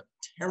 that's a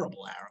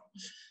terrible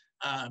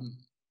arrow.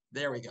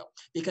 There we go.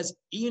 Because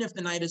even if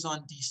the knight is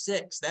on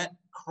d6, that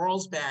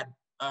Carlsbad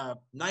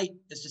knight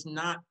is just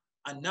not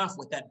enough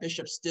with that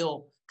bishop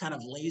still kind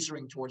of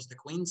lasering towards the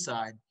queen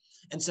side.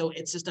 And so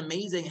it's just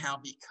amazing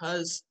how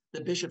because the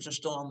bishops are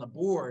still on the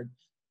board,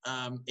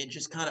 it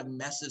just kind of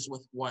messes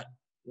with what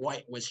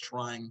white was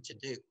trying to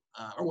do,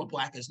 or what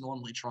black is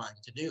normally trying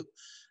to do.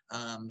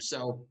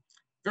 So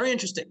very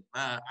interesting.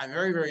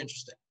 Very, very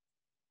interesting.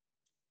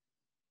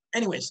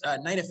 Anyways,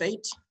 knight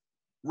f8,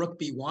 rook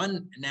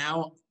b1,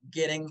 now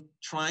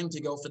trying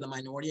to go for the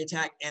minority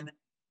attack. And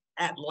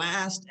at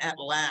last,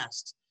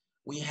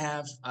 we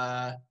have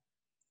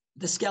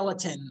the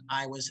skeleton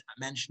I was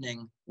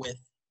mentioning with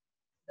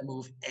the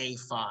move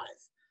a5.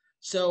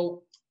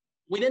 So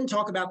we didn't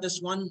talk about this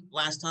one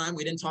last time.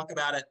 We didn't talk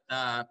about it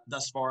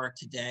thus far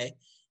today.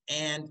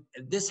 And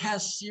this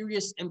has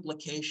serious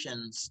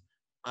implications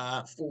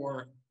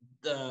for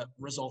the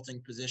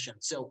resulting position.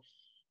 So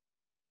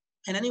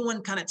can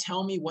anyone kind of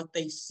tell me what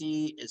they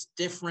see is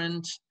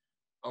different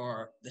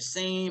or the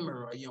same,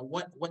 or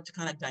what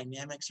kind of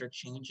dynamics are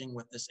changing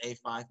with this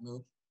A5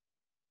 move?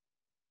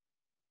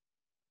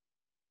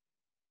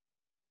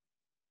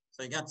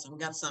 So we got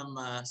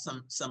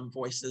some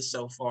voices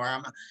so far.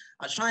 I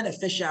was trying to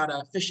fish out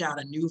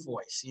a new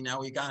voice.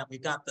 We've got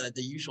the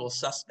usual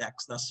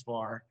suspects thus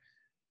far.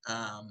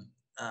 I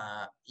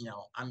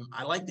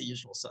like the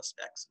usual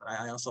suspects, but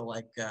I also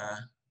like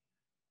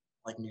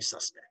new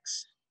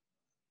suspects.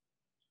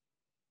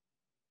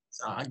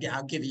 So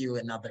I'll give you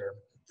another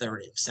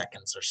 30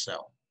 seconds or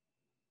so.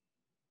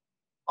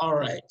 All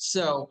right,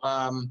 so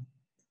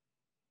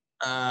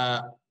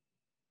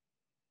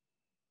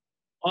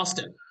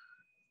Austin,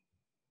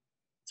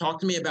 talk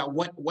to me about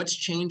what's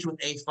changed with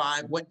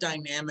A5, what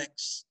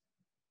dynamics,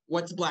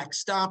 what's black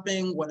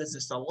stopping, what does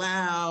this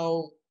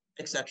allow,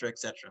 et cetera, et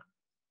cetera.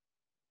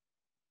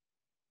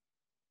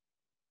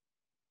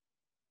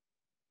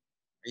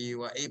 Are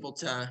you able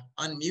to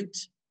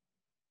unmute?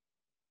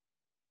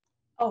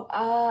 Oh,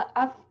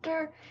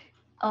 after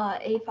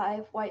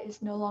A5, white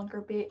is no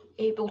longer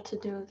able to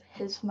do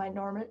his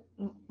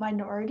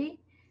minority.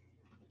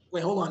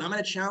 Wait, hold on. I'm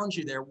going to challenge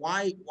you there.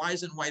 Why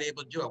isn't white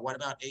able to do it? What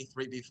about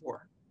A3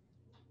 before?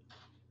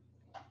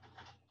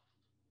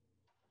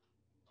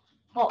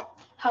 Well,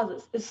 how's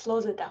this? It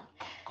slows it down.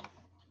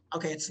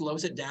 Okay, it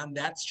slows it down.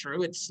 That's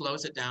true. It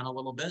slows it down a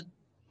little bit.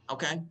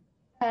 Okay.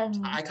 And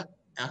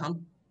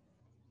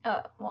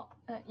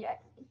yeah.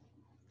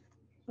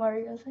 What are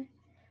you gonna say?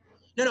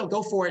 No,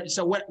 go for it.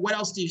 So what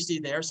else do you see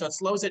there? So it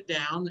slows it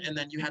down, and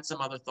then you had some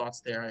other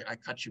thoughts there. I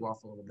cut you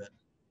off a little bit.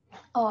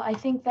 Oh, I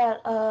think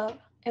that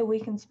it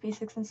weakens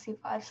B6 and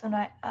C5, so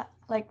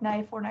like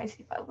knight E4, knight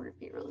C5 would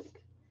be really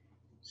good.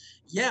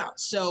 Yeah.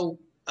 So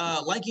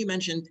like you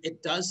mentioned,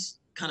 it does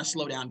kind of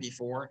slow down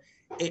B4.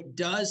 It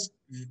does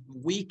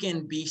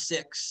weaken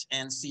B6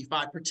 and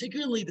C5,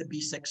 particularly the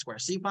B6 square.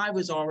 C5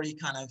 was already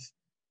kind of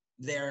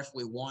there if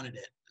we wanted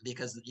it,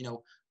 because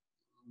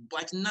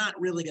black's not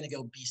really going to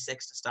go B6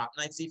 to stop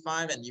knight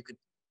C5, and you could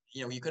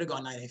have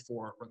gone knight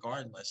A4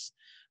 regardless.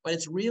 But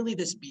it's really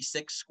this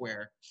B6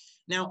 square.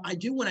 Now, I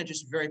do want to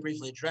just very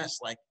briefly address,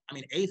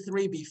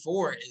 A3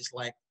 B4 is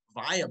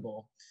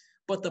viable,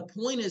 but the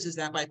point is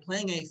that by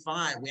playing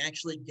A5, we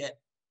actually get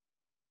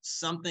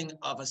something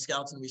of a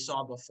skeleton we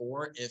saw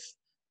before if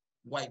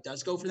white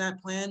does go for that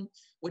plan,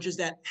 which is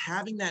that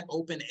having that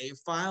open A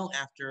file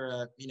after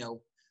a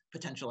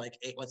potential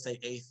let's say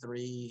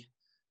A3.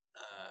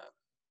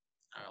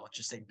 Let's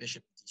just say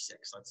bishop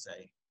d6, let's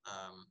say.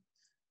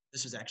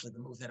 This was actually the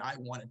move that I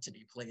wanted to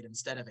be played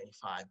instead of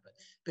a5, but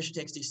bishop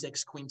takes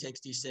d6, queen takes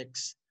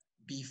d6,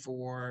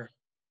 b4,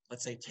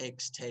 let's say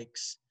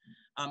takes.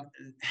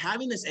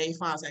 Having this a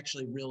file is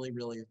actually really,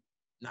 really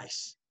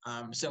nice.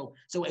 So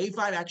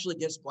a5 actually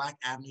gives black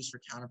avenues for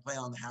counterplay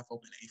on the half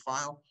open a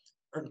file,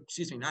 or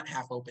excuse me, not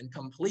half open,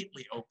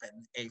 completely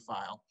open a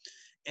file.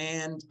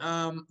 And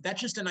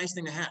that's just a nice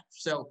thing to have.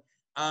 So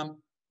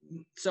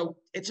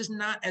it's just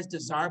not as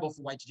desirable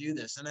for white to do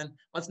this. And then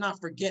let's not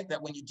forget that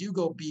when you do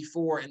go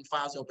b4 and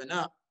files open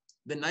up,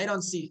 the knight on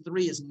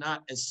c3 is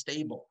not as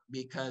stable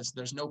because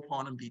there's no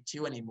pawn on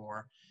b2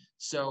 anymore.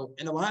 So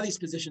in a lot of these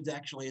positions,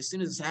 actually, as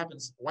soon as this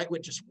happens, white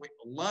would just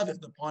love if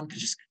the pawn could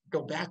just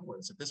go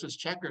backwards. If this was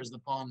checkers, the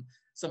pawn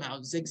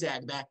somehow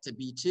zigzag back to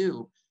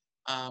b2,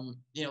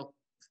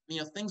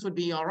 things would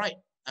be all right.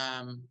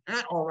 They're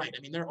not all right.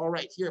 I mean, they're all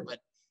right here, but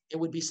it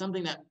would be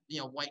something that,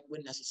 white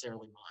wouldn't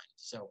necessarily mind.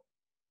 So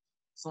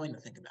something to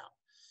think about.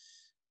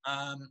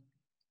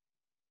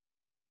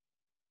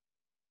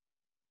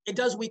 It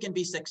does weaken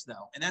b6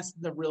 though, and that's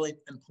the really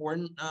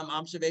important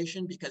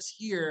observation, because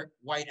here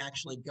white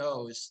actually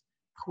goes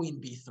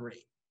queen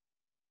b3,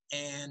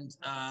 and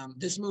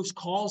this move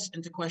calls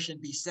into question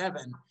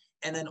b7,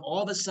 and then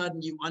all of a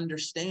sudden you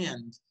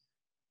understand,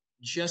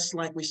 just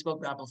like we spoke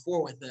about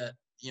before with the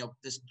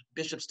this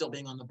bishop still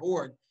being on the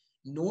board.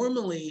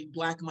 Normally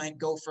black might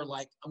go for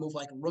a move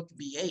like rook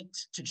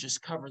b8 to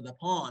just cover the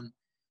pawn.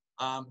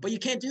 But you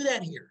can't do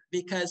that here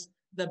because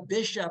the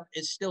bishop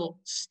is still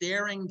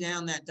staring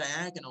down that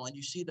diagonal, and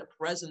you see the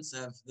presence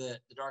of the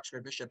dark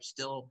square bishop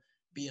still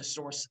be a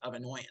source of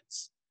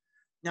annoyance.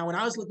 Now, when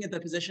I was looking at the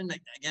position,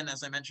 again,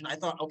 as I mentioned, I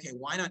thought, okay,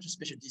 why not just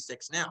bishop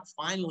d6 now?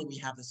 Finally, we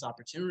have this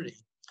opportunity.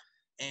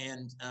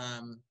 And,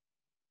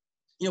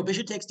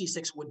 bishop takes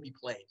d6 would be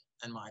played,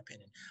 in my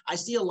opinion. I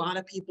see a lot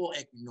of people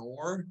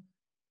ignore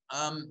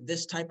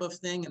this type of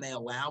thing, and they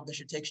allow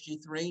bishop takes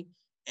g3.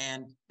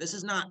 And this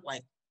is not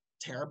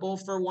terrible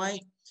for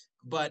white,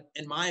 but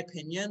in my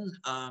opinion,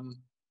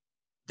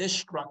 this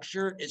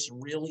structure is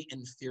really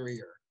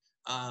inferior.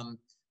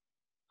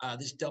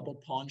 This double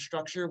pawn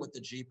structure with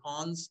the G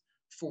pawns,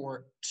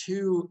 for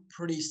two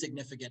pretty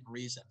significant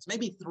reasons,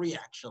 maybe three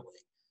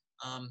actually.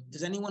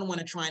 Does anyone want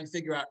to try and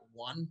figure out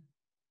one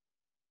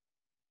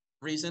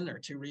reason or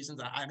two reasons?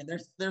 I mean,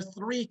 there are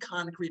three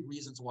concrete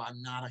reasons why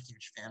I'm not a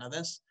huge fan of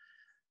this.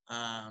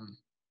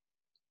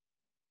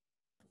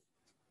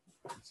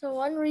 So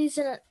one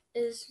reason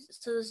is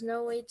so there's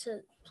no way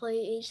to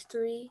play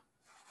h3,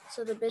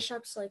 so the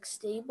bishop's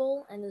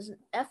stable, and there's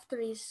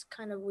f3 is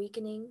kind of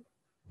weakening.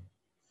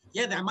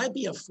 Yeah, that might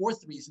be a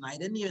fourth reason. I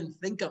didn't even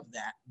think of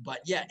that. But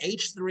yeah,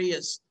 h3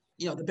 is,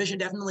 the bishop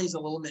definitely is a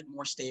little bit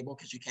more stable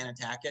because you can't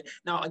attack it.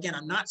 Now, again,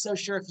 I'm not so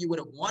sure if you would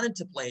have wanted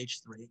to play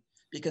h3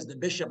 because the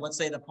bishop, let's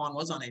say the pawn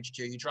was on h2,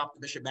 you drop the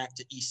bishop back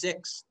to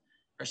e6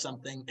 or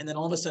something, and then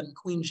all of a sudden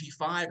queen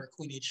g5 or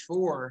queen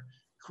h4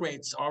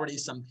 creates already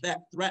some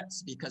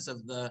threats because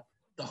of the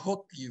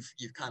hook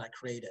you've kind of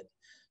created.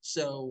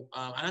 So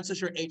I'm not so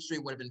sure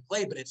h3 would have been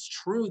played, but it's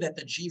true that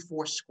the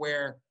g4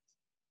 square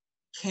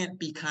can't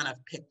be kind of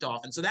picked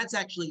off. And so that's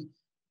actually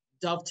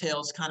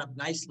dovetails kind of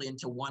nicely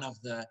into one of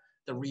the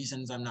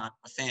reasons I'm not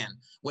a fan,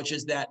 which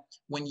is that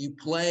when you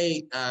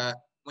play,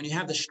 when you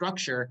have the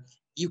structure,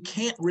 you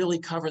can't really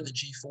cover the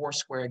g4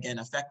 square again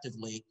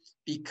effectively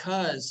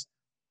because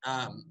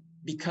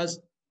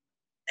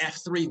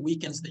f3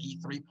 weakens the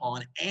e3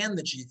 pawn and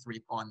the g3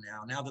 pawn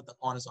now that the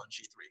pawn is on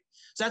g3.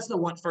 So that's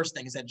the first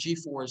thing, is that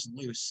g4 is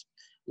loose.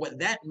 What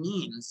that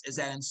means is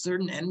that in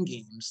certain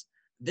endgames,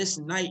 this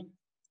knight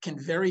can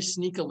very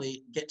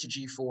sneakily get to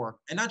g4,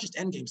 and not just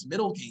endgames,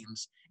 middle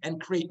games,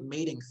 and create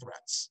mating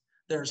threats.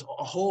 There's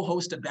a whole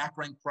host of back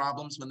rank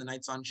problems when the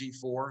knight's on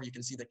g4. You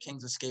can see the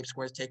king's escape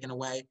square is taken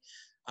away.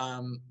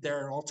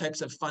 There are all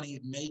types of funny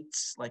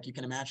mates, like you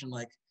can imagine,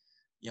 like,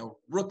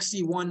 rook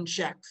c1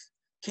 check,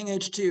 king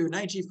h2,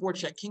 knight g4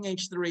 check, king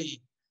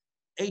h3,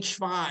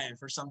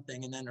 h5 or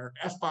something, and then or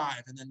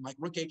f5, and then like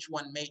rook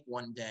h1 mate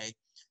one day.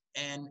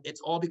 And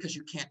it's all because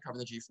you can't cover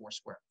the g4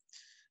 square.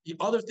 The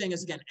other thing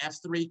is, again,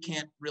 f3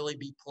 can't really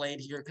be played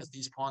here because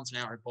these pawns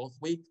now are both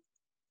weak.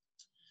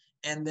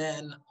 And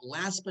then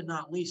last but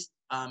not least,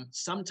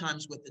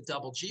 sometimes with the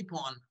double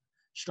g-pawn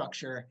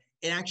structure,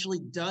 it actually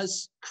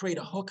does create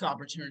a hook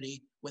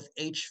opportunity with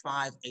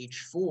h5,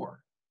 h4,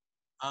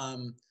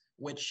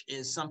 which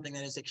is something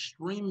that is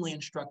extremely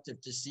instructive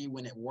to see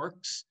when it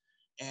works.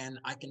 And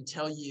I can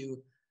tell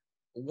you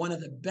one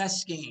of the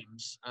best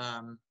games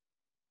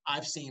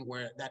I've seen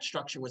where that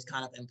structure was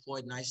kind of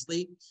employed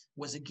nicely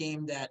was a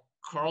game that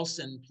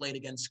Carlsen played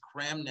against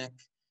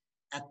Kramnik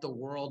at the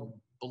World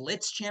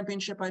Blitz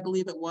Championship, I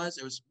believe it was.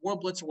 It was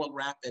World Blitz or World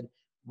Rapid,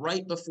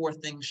 right before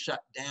things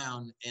shut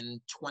down in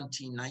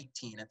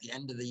 2019. At the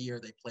end of the year,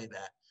 they played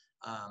that.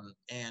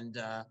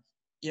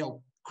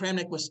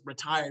 Kramnik was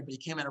retired, but he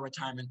came out of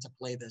retirement to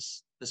play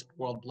this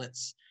World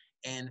Blitz.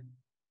 And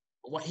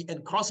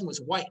Carlsen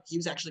was white. He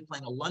was actually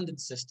playing a London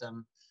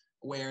system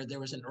where there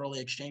was an early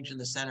exchange in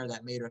the center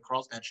that made a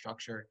Carlsbad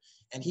structure.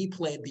 And he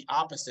played the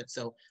opposite.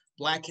 So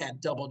black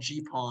had double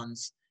G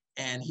pawns,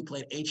 and he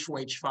played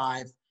h4,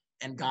 h5,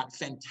 and got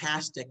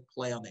fantastic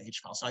play on the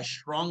h file. So I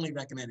strongly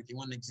recommend, if you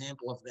want an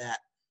example of that,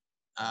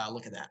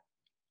 look at that.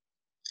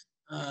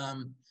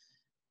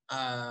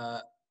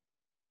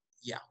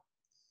 Yeah.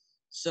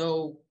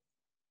 So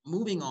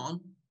moving on,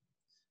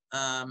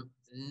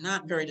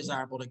 not very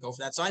desirable to go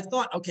for that. So I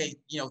thought, okay,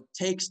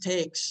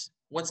 takes,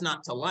 what's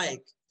not to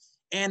like?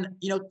 And,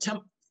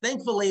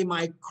 thankfully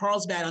my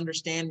Carlsbad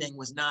understanding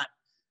was not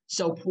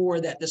so poor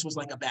that this was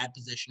like a bad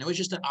position. It was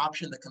just an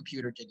option the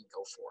computer didn't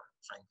go for,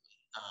 frankly.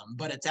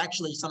 But it's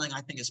actually something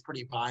I think is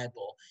pretty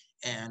viable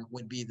and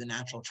would be the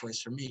natural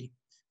choice for me,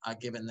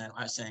 given that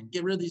I was saying,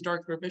 get rid of these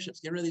dark square bishops,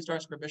 get rid of these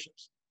dark square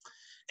bishops.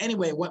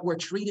 Anyway, what we're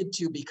treated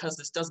to, because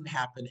this doesn't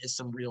happen, is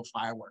some real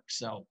fireworks.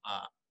 So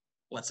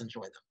let's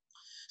enjoy them.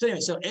 So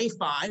anyway, so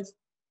a5,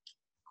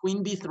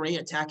 queen b3,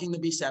 attacking the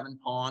b7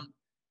 pawn.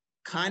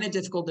 Kind of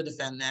difficult to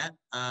defend that.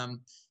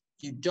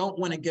 You don't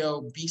want to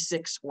go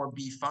b6 or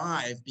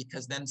b5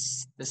 because then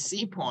the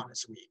c pawn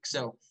is weak.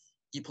 So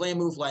you play a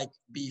move like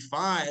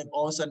b5,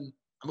 all of a sudden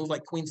a move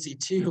like queen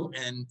c2,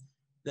 and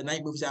the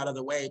knight moves out of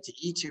the way to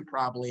e2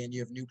 probably, and you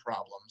have new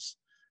problems.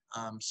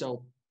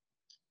 So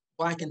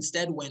black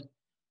instead went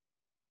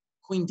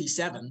queen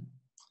d7.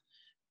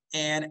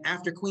 And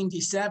after queen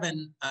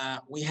d7,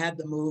 we had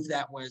the move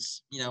that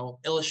was,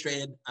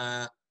 illustrated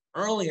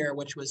earlier,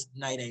 which was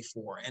knight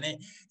a4.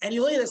 And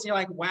you look at this and you're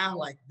like, wow,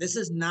 like this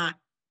is not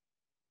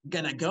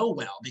gonna go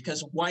well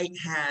because white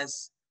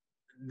has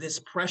this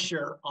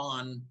pressure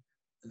on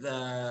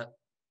the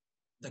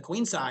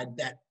queen side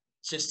that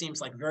just seems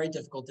like very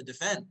difficult to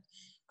defend.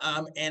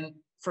 And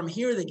from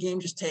here, the game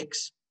just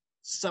takes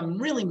some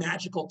really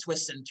magical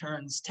twists and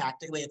turns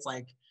tactically. It's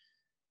like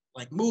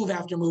move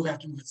after move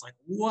after move. It's like,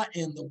 what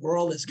in the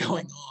world is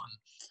going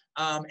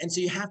on? And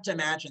so you have to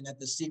imagine that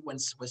the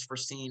sequence was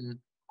foreseen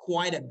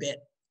quite a bit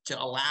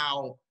to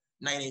allow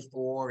knight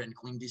a4 and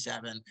queen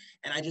d7.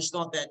 And I just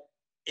thought that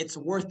it's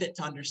worth it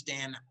to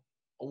understand,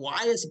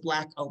 why is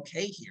black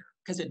okay here?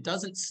 Because it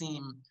doesn't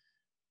seem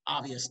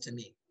obvious to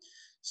me.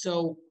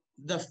 So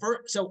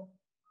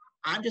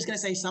I'm just going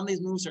to say some of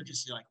these moves are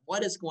just like,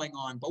 what is going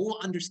on? But we'll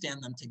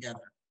understand them together.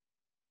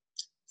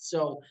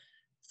 So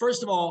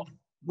first of all,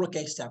 rook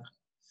a7.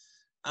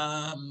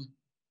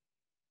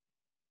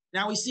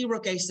 Now we see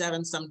rook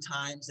a7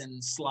 sometimes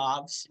in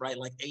Slavs, right?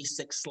 Like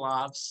a6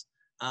 Slavs.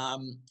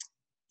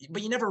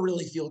 But you never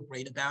really feel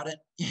great about it.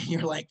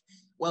 You're like,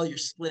 well, you're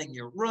splitting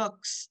your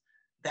rooks.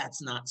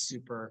 That's not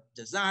super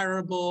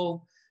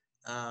desirable.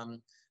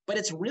 But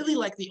it's really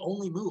like the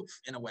only move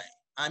in a way.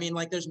 I mean,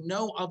 like there's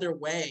no other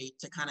way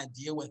to kind of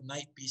deal with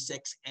knight b6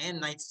 and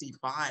knight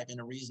c5 in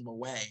a reasonable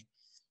way.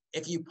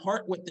 If you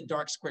part with the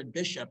dark squared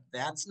bishop,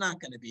 that's not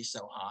going to be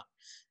so hot.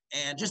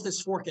 And just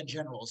this fork in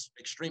general is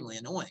extremely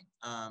annoying.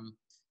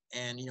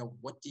 And, you know,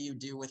 what do you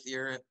do with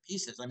your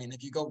pieces? I mean,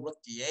 if you go rook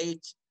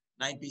d8,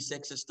 knight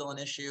b6 is still an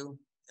issue,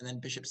 and then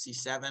bishop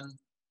c7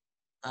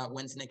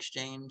 wins an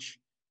exchange.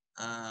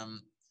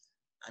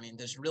 I mean,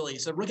 there's really,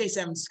 so rook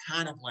a7 is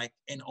kind of like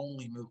an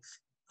only move.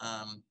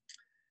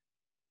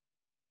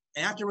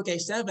 And after rook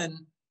a7,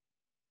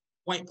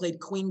 white played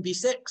queen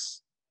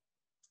b6.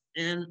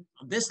 And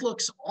this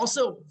looks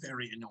also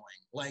very annoying.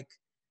 Like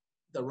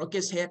the rook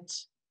is hit.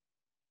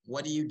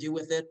 What do you do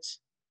with it?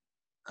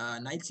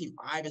 Knight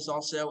c5 is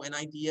also an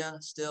idea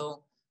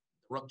still.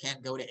 The rook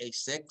can't go to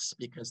a6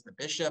 because the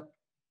bishop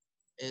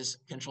is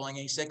controlling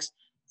a6.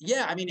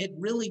 Yeah, I mean, it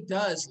really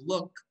does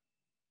look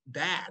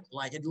bad.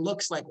 Like it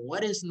looks like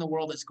what is in the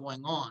world is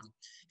going on.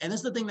 And this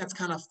is the thing that's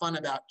kind of fun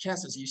about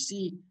chess is you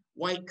see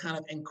white kind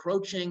of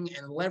encroaching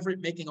and leverage,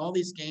 making all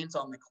these gains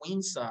on the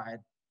queen side,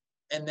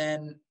 and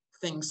then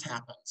things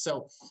happen.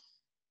 So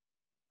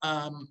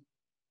when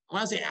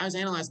I was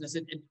analyzing this,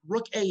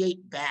 rook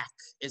a8 back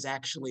is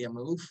actually a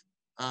move.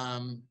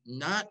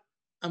 Not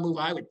a move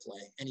I would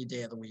play any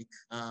day of the week.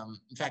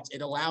 In fact,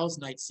 it allows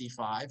knight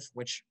c5,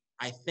 which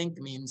I think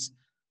means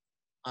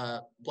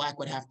black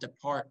would have to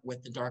part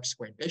with the dark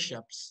squared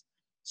bishops.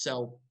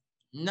 So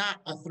not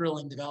a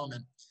thrilling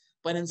development.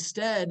 But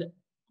instead,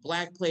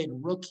 black played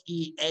rook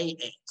e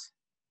a8.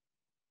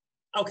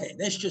 Okay,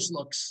 this just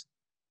looks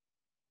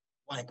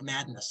like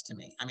madness to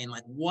me. I mean,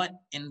 like what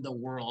in the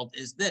world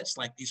is this?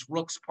 Like these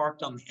rooks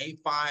parked on the a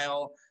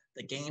file,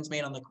 the gains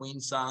made on the queen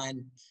side.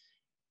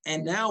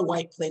 And now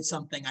white played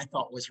something I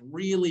thought was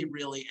really,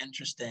 really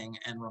interesting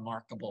and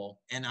remarkable.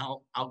 And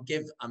I'll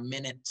give a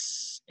minute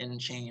and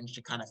change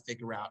to kind of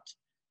figure out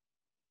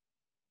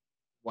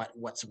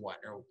what's what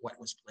or what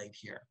was played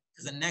here.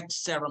 Because the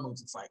next several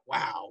moves, it's like,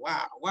 wow,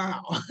 wow,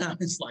 wow.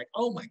 It's like,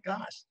 oh my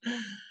gosh.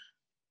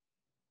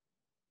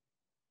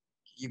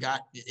 You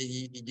got,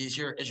 is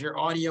your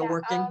audio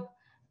working?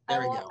 There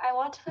we go. I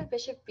want to play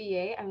bishop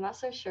b8. I'm not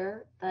so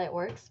sure that it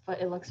works,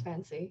 but it looks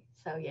fancy.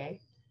 So yay.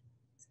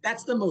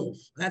 That's the move.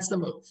 That's the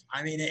move.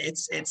 I mean,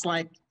 it's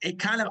like, it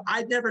kind of,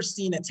 I'd never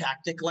seen a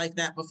tactic like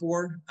that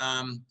before.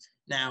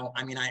 Now,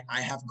 I mean,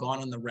 I have gone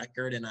on the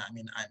record, and I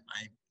mean,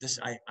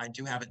 I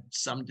do have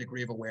some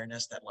degree of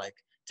awareness that like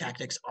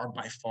tactics are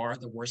by far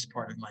the worst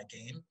part of my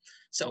game.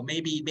 So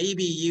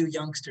maybe you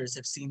youngsters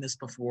have seen this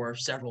before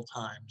several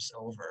times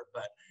over,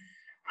 but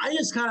I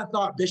just kind of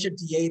thought bishop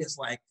d8 is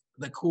like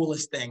the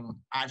coolest thing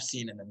I've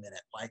seen in a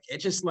minute. Like it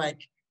just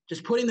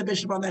putting the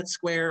bishop on that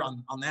square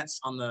on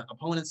the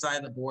opponent's side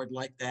of the board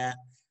like that,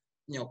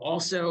 you know,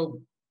 also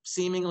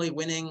seemingly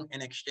winning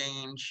an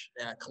exchange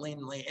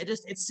cleanly.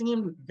 It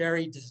seemed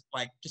very just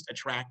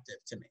attractive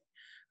to me.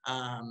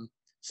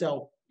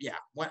 So yeah,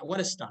 what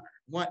a stunner!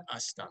 What a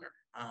stunner!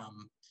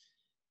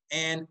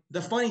 And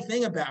the funny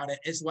thing about it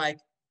is like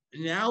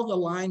now the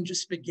line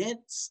just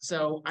begins.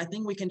 So I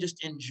think we can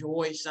just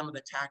enjoy some of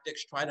the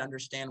tactics, try to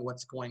understand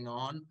what's going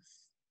on,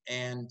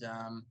 and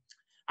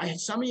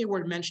some of you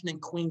were mentioning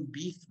queen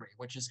b3,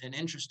 which is an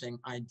interesting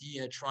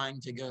idea,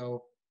 trying to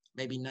go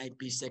maybe knight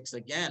b6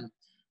 again.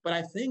 But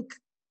I think,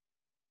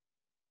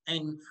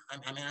 and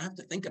I mean, I have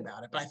to think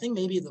about it, but I think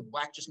maybe the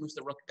black just moves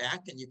the rook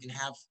back and you can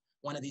have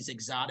one of these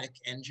exotic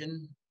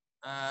engine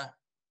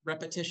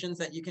repetitions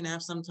that you can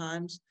have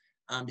sometimes.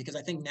 Because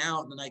I think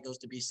now the knight goes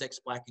to b6,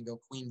 black can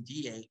go queen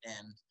d8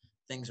 and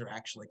things are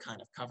actually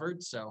kind of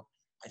covered. So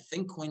I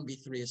think queen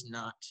b3 is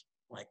not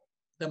like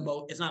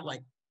it's not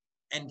like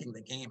ending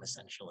the game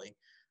essentially.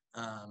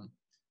 And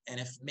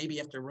if maybe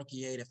after rook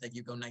e8, if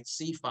you go knight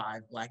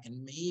c5, black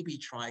can maybe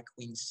try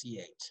queen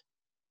c8.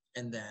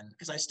 And then,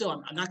 because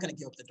I'm not going to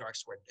give up the dark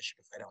squared bishop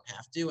if I don't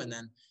have to. And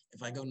then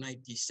if I go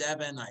knight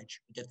d7, I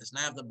get this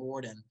nav the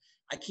board and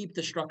I keep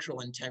the structural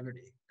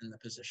integrity in the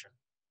position.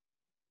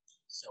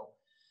 So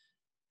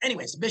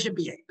anyways, bishop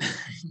b8,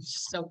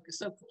 so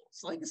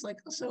cool. It's like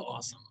so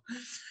awesome.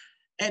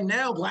 And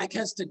now black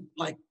has to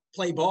like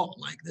play ball.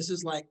 Like this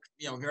is like,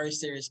 you know, very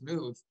serious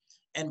move.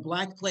 And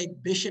black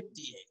played bishop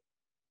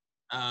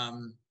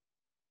d8.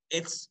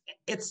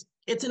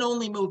 It's an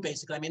only move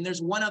basically. I mean,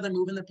 there's one other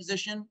move in the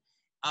position,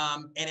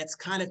 and it's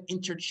kind of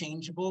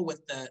interchangeable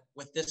with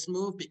this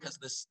move because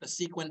the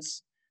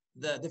sequence,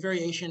 the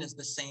variation is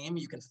the same.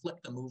 You can flip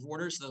the move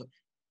order, so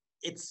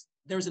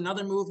there's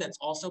another move that's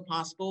also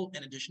possible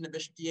in addition to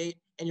bishop d8,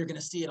 and you're going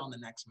to see it on the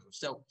next move.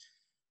 So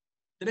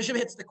the bishop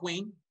hits the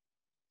queen.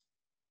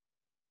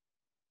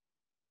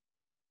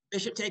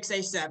 Bishop takes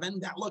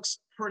a7. That looks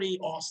pretty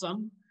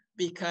awesome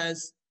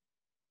because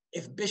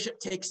if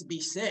bishop takes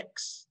b6,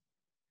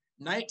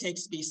 knight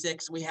takes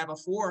b6, we have a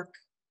fork,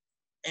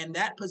 and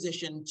that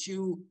position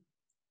two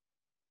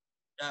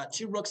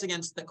rooks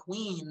against the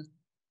queen.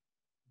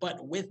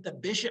 But with the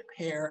bishop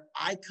pair,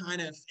 I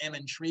kind of am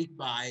intrigued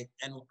by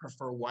and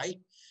prefer white.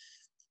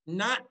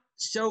 Not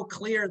so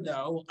clear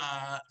though,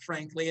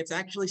 frankly. It's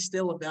actually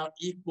still about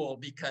equal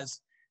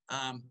because,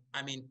 I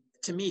mean,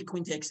 to me,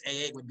 queen takes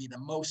a8 would be the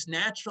most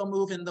natural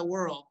move in the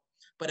world,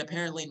 but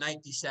apparently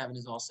knight d7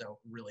 is also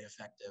really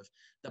effective.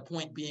 The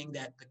point being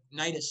that the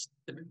knight is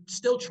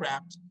still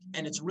trapped,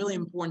 and it's really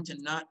important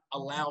to not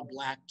allow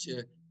black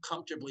to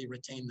comfortably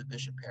retain the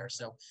bishop pair.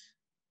 So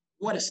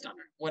what a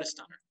stunner, what a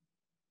stunner.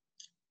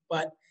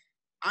 But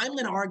I'm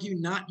going to argue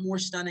not more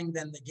stunning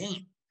than the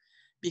game,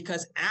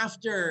 because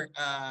after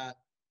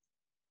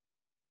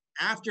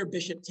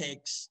bishop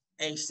takes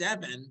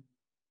a7,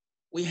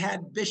 we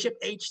had bishop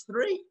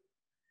h3.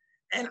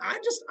 And I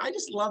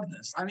just love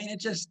this. I mean,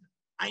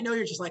 I know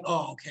you're just like,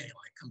 oh, okay,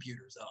 like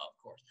computers, oh,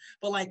 of course.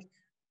 But like,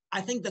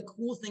 I think the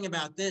cool thing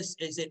about this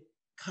is it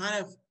kind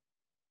of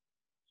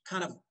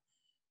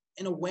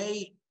in a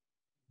way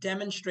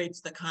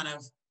demonstrates the kind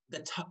of the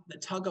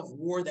tug of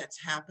war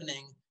that's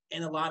happening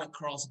in a lot of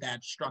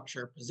Carlsbad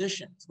structure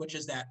positions, which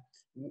is that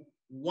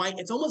white,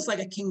 it's almost like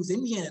a King's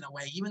Indian in a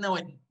way, even though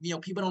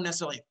people don't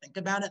necessarily think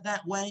about it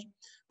that way,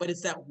 but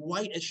it's that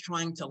white is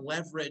trying to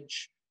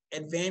leverage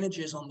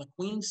advantages on the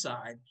queen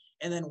side.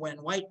 And then when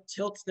white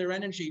tilts their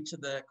energy to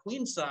the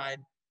queen side,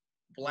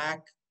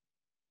 black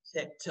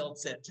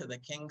tilts it to the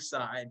king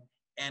side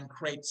and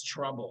creates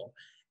trouble.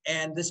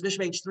 And this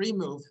bishop h3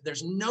 move,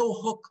 there's no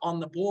hook on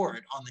the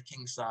board on the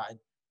king side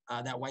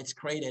that white's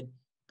created,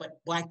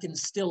 but black can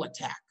still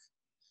attack.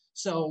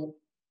 So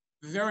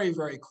very,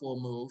 very cool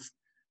move.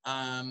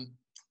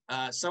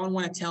 Someone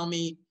want to tell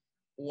me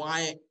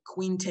why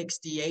queen takes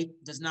d8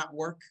 does not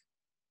work?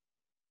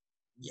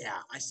 Yeah,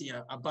 I see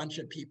a bunch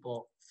of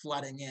people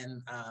flooding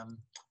in.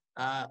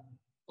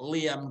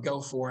 Liam,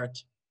 go for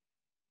it.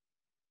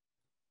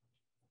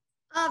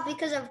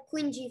 Because of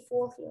queen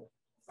g4 here.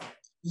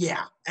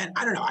 Yeah, and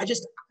I don't know. This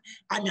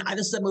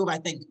is a move I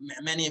think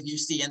many of you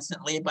see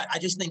instantly, but I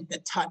just think the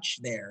touch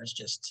there is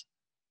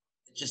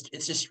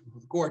it's just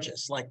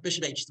gorgeous. Like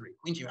bishop h3,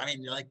 queen g. I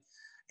mean, you're like,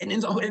 and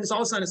it's all of a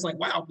sudden it's like,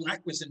 wow,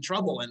 black was in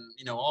trouble,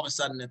 and all of a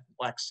sudden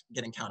black's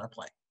getting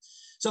counterplay.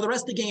 So the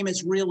rest of the game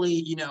is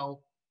really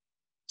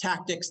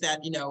tactics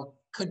that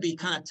could be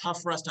kind of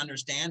tough for us to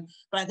understand,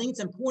 but I think it's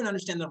important to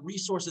understand the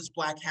resources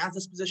black has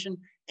this position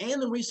and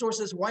the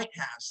resources white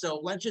has. So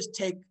let's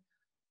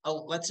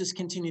just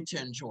continue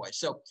to enjoy.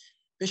 So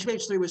bishop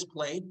h3 was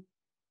played.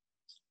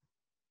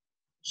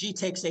 G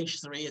takes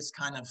h3 is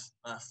kind of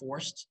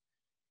forced.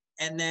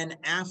 And then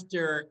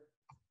after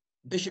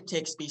bishop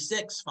takes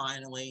b6,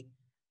 finally,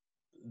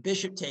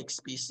 bishop takes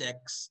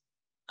b6.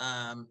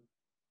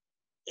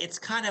 It's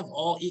kind of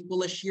all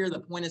equalish here. The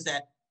point is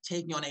that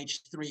taking on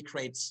h3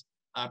 creates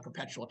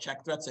perpetual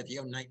check threat. So if you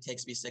have knight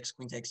takes b6,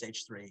 queen takes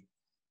h3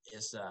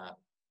 is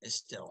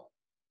still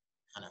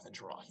kind of a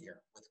draw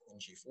here with queen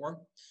g4.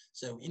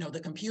 So, the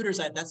computers,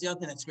 that's the other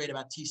thing that's great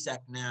about TSEC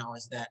now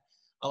is that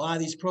a lot of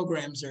these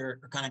programs are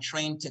kind of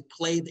trained to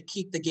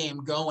keep the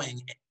game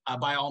going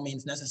by all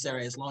means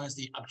necessary, as long as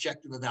the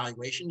objective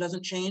evaluation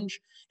doesn't change.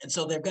 And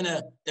so they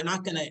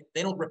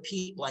don't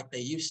repeat like they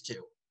used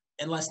to,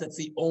 unless that's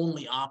the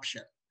only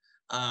option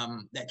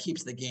that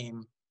keeps the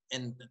game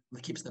and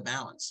keeps the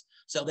balance.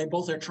 So they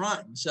both are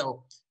trying.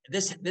 So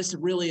this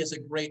really is a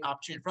great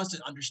opportunity for us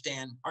to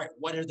understand, all right,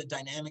 what are the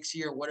dynamics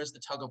here? What is the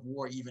tug of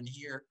war even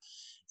here?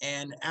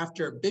 And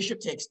after bishop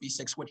takes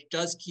b6, which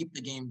does keep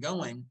the game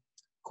going,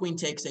 queen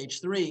takes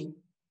h3,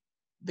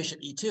 bishop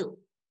e2.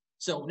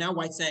 So now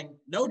white's saying,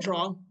 no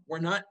draw. We're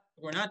not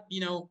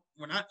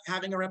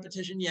having a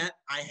repetition yet.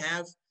 I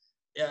have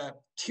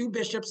two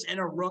bishops and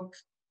a rook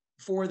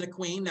for the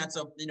queen. That's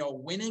a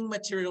winning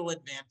material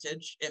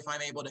advantage if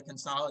I'm able to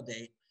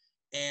consolidate.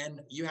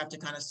 And you have to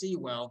kind of see,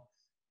 well,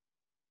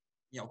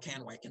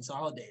 can white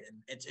consolidate?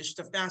 And it's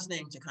just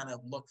fascinating to kind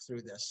of look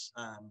through this.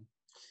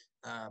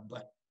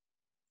 But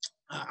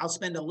I'll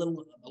spend I'm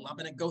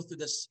going to go through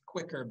this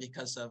quicker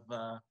because of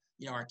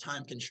our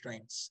time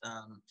constraints.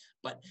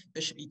 But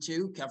bishop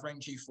e2, covering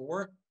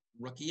g4,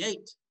 rook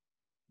e8,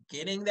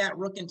 getting that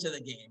rook into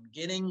the game,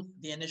 getting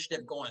the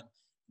initiative going.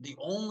 The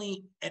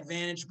only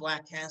advantage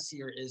black has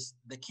here is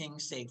the king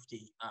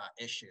safety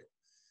issue.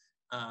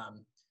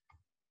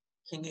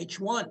 King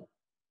h1,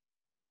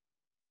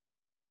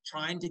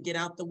 trying to get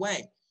out the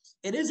way.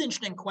 It is an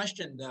interesting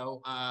question,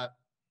 though.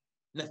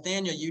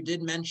 Nathaniel, you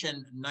did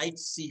mention knight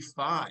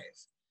c5.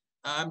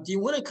 Do you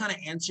want to kind of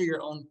answer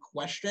your own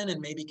question and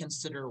maybe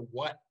consider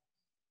what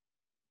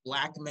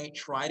black may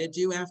try to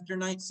do after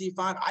knight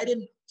c5? I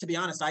didn't, to be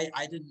honest, I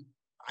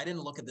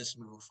didn't look at this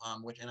move,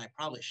 and I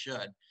probably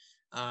should.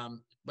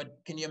 But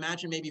can you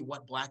imagine maybe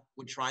what black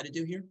would try to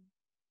do here?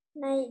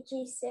 Knight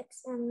g6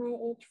 and knight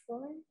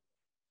h4.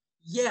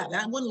 Yeah,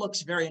 that one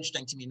looks very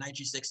interesting to me. Knight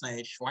g6,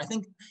 knight h4. I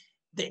think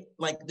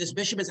this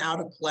bishop is out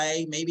of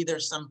play. Maybe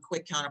there's some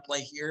quick counterplay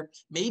here.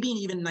 Maybe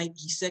even knight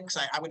e6.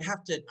 I would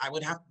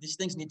have these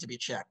things need to be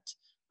checked.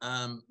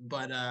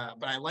 But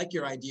I like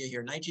your idea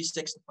here. Knight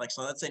g6,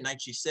 so let's say knight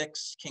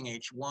g6, king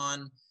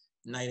h1,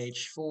 knight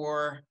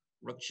h4,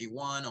 rook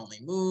g1, only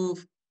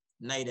move,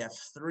 knight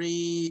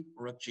f3,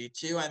 rook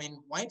g2. I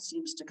mean, white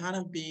seems to kind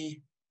of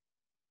be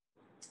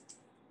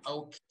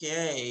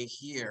okay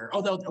here.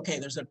 Although, okay,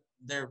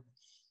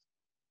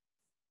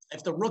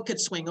 if the rook could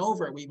swing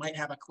over, we might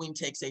have a queen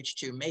takes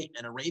h2 mate,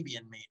 an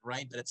Arabian mate,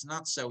 right? But it's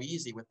not so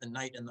easy with the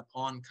knight and the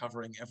pawn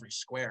covering every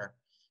square.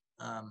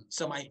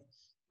 So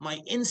my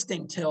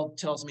instinct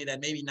tells me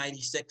that maybe knight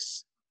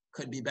e6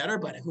 could be better,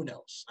 but who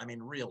knows? I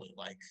mean, really,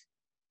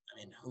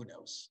 who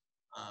knows?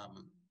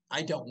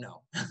 I don't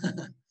know.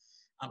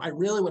 I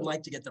really would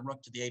like to get the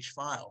rook to the h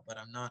file, but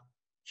I'm not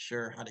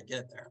sure how to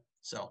get there.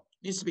 So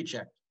needs to be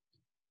checked.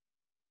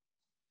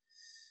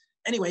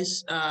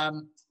 Anyways,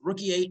 rook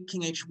e8,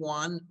 king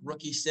h1, rook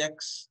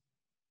e6,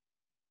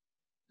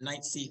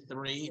 knight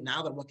c3.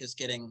 Now the rook is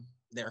getting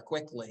there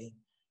quickly.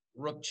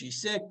 Rook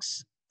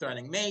g6,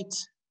 threatening mate.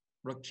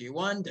 Rook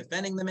g1,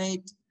 defending the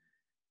mate.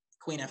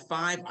 Queen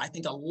f5. I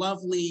think a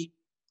lovely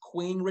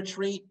queen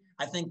retreat.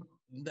 I think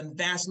the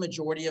vast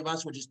majority of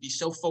us would just be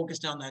so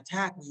focused on the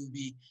attack, we would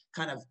be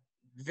kind of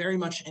very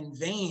much in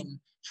vain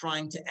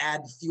trying to add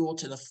fuel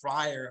to the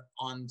fire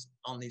on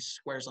these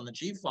squares on the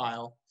G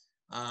file.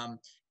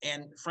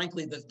 And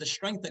frankly, the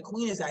strength the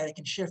queen is at, it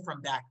can shift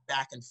from back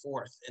and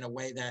forth in a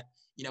way that,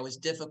 you know, is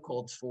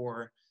difficult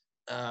for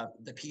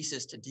the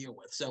pieces to deal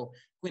with. So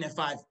queen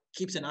f5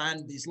 keeps an eye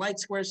on these light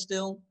squares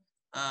still,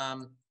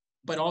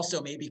 but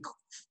also maybe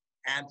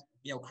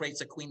creates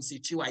a queen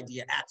c2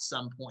 idea at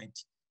some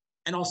point.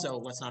 And also,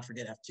 let's not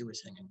forget f2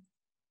 is hanging.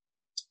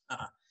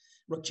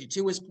 Rook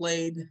g2 is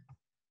played.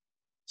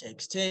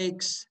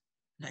 Takes.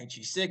 Knight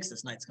g6.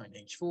 This knight's going to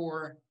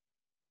h4.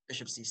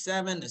 Bishop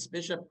c7. This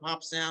bishop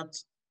pops out.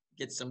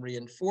 Gets some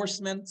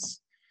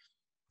reinforcements.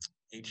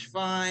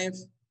 h5.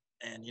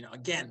 And, you know,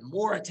 again,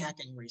 more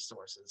attacking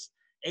resources.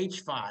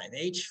 h5,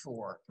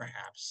 h4,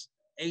 perhaps.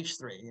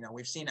 h3. You know,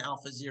 we've seen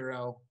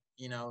AlphaZero,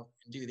 you know,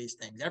 do these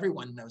things.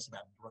 Everyone knows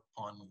about rook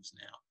pawn moves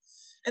now.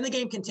 And the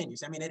game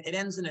continues. I mean, it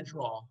ends in a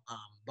draw,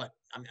 but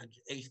I mean,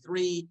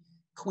 a3,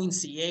 queen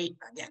c8,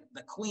 again,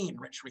 the queen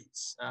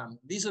retreats.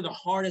 These are the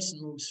hardest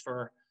moves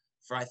for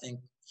I think,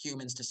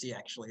 humans to see,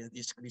 actually,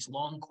 these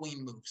long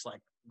queen moves,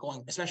 like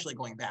especially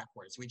going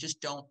backwards. We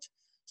just don't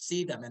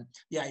see them. And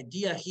the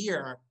idea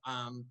here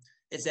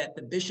is that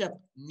the bishop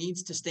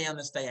needs to stay on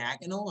this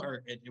diagonal,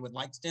 or it would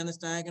like to stay on this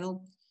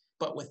diagonal,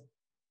 but with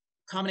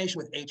combination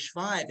with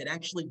h5, it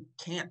actually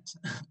can't.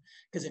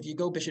 Because if you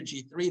go bishop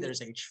g3,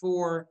 there's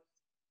h4.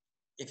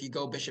 If you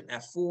go bishop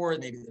f4,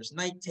 maybe there's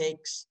knight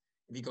takes.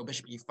 If you go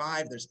bishop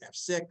e5, there's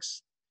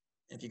f6.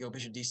 If you go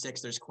bishop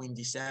d6, there's queen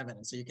d7.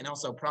 And so you can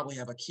also probably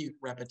have a cute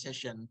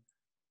repetition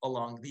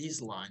along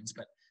these lines,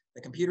 but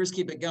the computers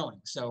keep it going.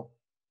 So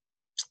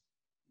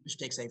bishop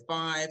takes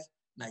a5,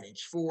 knight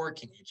h4,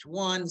 king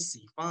h1,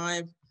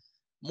 c5,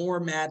 more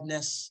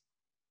madness.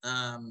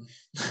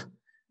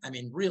 I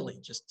mean, really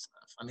just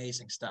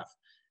amazing stuff.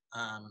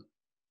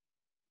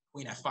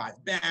 Queen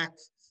f5 back,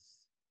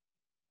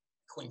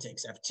 queen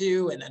takes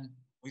f2, and then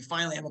we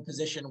finally have a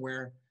position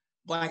where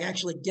black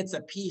actually gets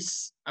a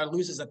piece, or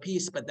loses a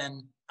piece, but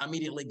then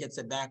immediately gets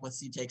it back with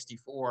c takes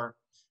d4,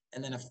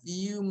 and then a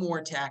few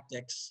more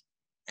tactics,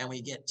 and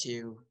we get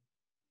to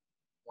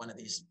one of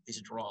these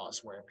draws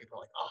where people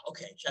are like, oh,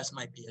 okay, chess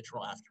might be a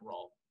draw after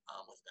all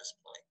with best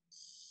play.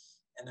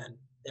 And then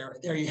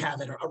there you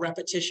have it, a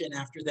repetition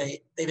after they've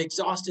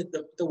exhausted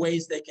the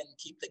ways they can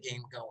keep the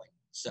game going.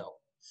 So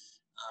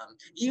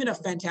even a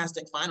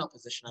fantastic final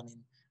position, I mean,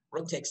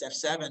 rook takes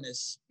f7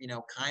 is, you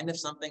know, kind of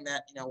something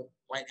that, you know,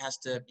 white has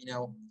to, you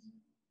know,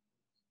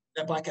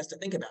 that black has to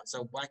think about.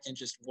 So black can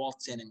just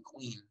waltz in and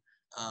queen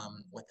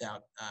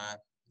without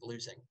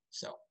losing.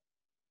 So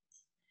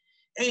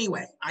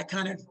anyway, I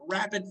kind of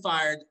rapid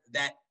fired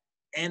that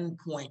end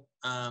point,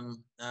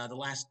 the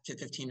last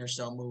 15 or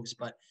so moves,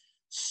 but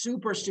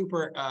super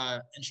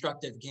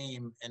instructive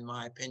game in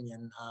my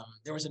opinion.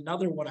 There was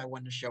another one I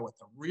wanted to show with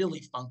a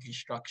really funky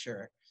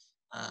structure,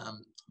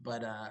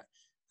 but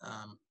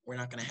we're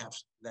not going to have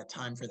that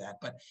time for that.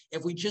 But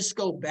if we just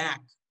go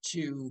back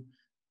to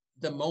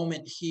the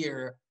moment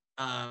here,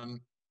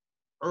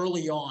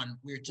 early on,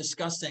 we were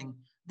discussing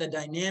the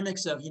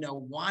dynamics of, you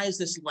know, why is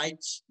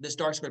this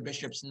dark square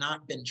bishop's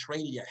not been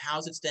traded yet?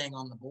 How's it staying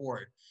on the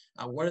board?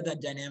 What are the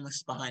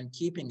dynamics behind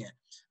keeping it?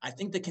 I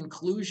think the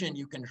conclusion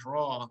you can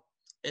draw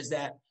is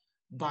that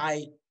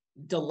by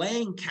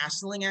delaying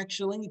castling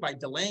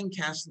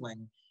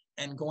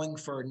and going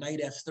for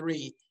knight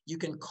f3, you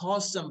can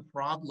cause some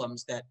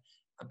problems that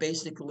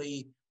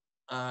basically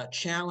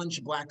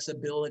challenge black's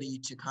ability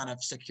to kind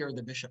of secure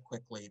the bishop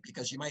quickly,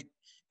 because you might,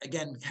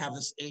 again, have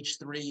this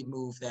h3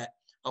 move that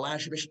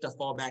allows your bishop to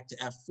fall back to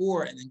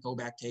f4 and then go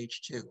back to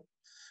h2.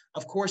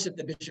 Of course, if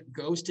the bishop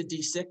goes to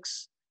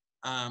d6,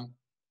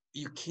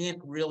 you can't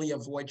really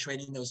avoid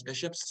trading those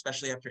bishops,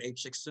 especially after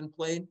h6 has been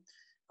played.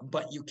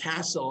 But you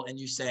castle and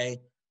you say,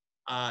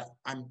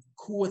 I'm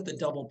cool with the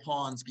double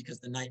pawns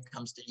because the knight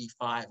comes to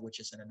e5, which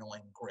is an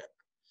annoying grip.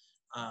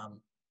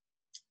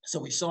 So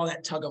we saw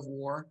that tug of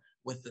war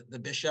with the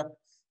bishop.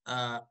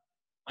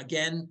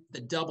 Again, the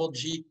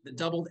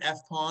doubled F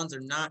pawns are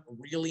not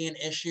really an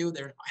issue.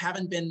 There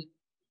haven't been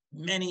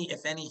many,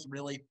 if any,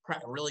 really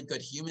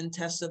good human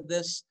tests of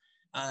this.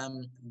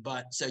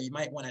 But so you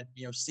might want to,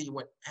 you know, see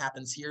what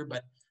happens here.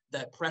 But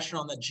the pressure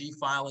on the G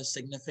file is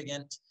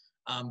significant.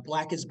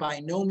 Black is by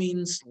no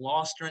means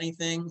lost or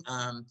anything.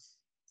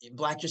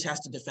 Black just has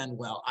to defend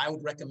well. I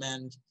would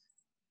recommend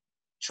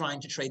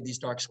trying to trade these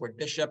dark squared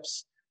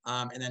bishops,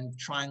 and then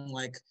trying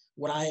like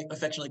what I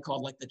affectionately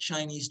called like the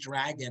Chinese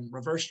dragon,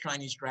 reverse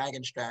Chinese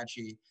dragon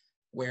strategy,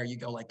 where you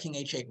go like king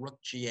h8, rook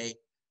g8,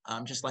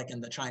 just like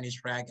in the Chinese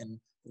dragon,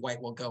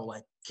 white will go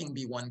like king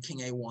b1, king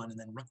a1, and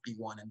then rook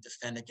b1 and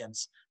defend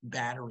against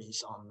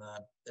batteries on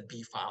the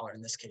b file, or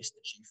in this case, the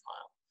g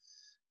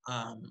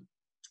file.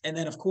 And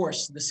then of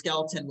course the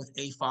skeleton with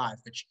a5,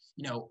 which,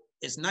 you know,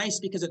 is nice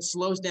because it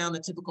slows down the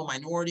typical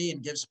minority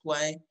and gives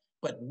play,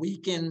 but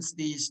weakens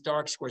these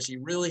dark squares.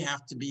 You really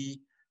have to be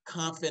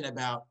confident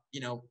about,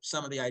 you know,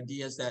 some of the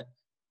ideas that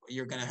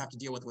you're going to have to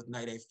deal with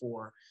knight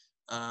a4.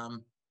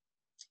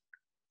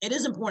 It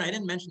is important, I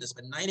didn't mention this,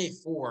 but knight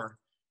a4,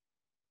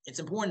 it's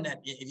important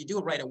that if you do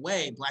it right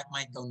away, black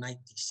might go knight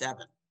d7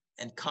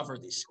 and cover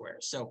these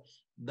squares. So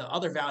the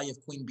other value of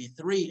queen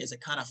b3 is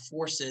it kind of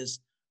forces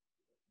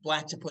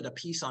black to put a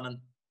piece on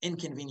an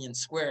inconvenient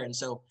square. And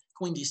so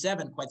queen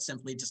d7 quite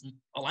simply doesn't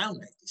allow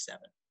knight d7.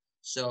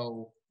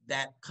 So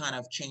that kind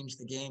of changed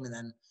the game. And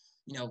then,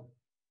 you know,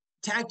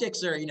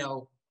 tactics are, you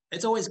know,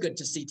 it's always good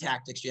to see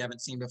tactics you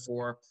haven't seen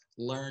before,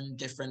 learn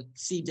different,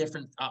 see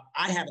different,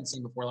 I haven't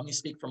seen before. Let me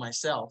speak for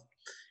myself.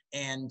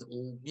 And,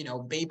 you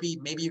know, maybe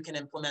you can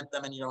implement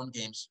them in your own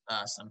games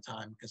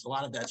sometime, because a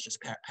lot of that's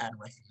just pattern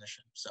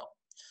recognition. So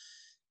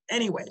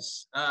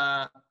anyways,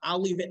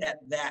 I'll leave it at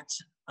that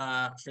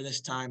for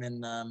this time.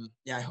 And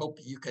yeah, I hope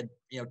you could,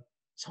 you know,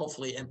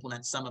 hopefully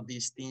implement some of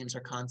these themes or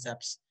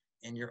concepts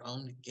in your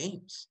own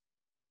games.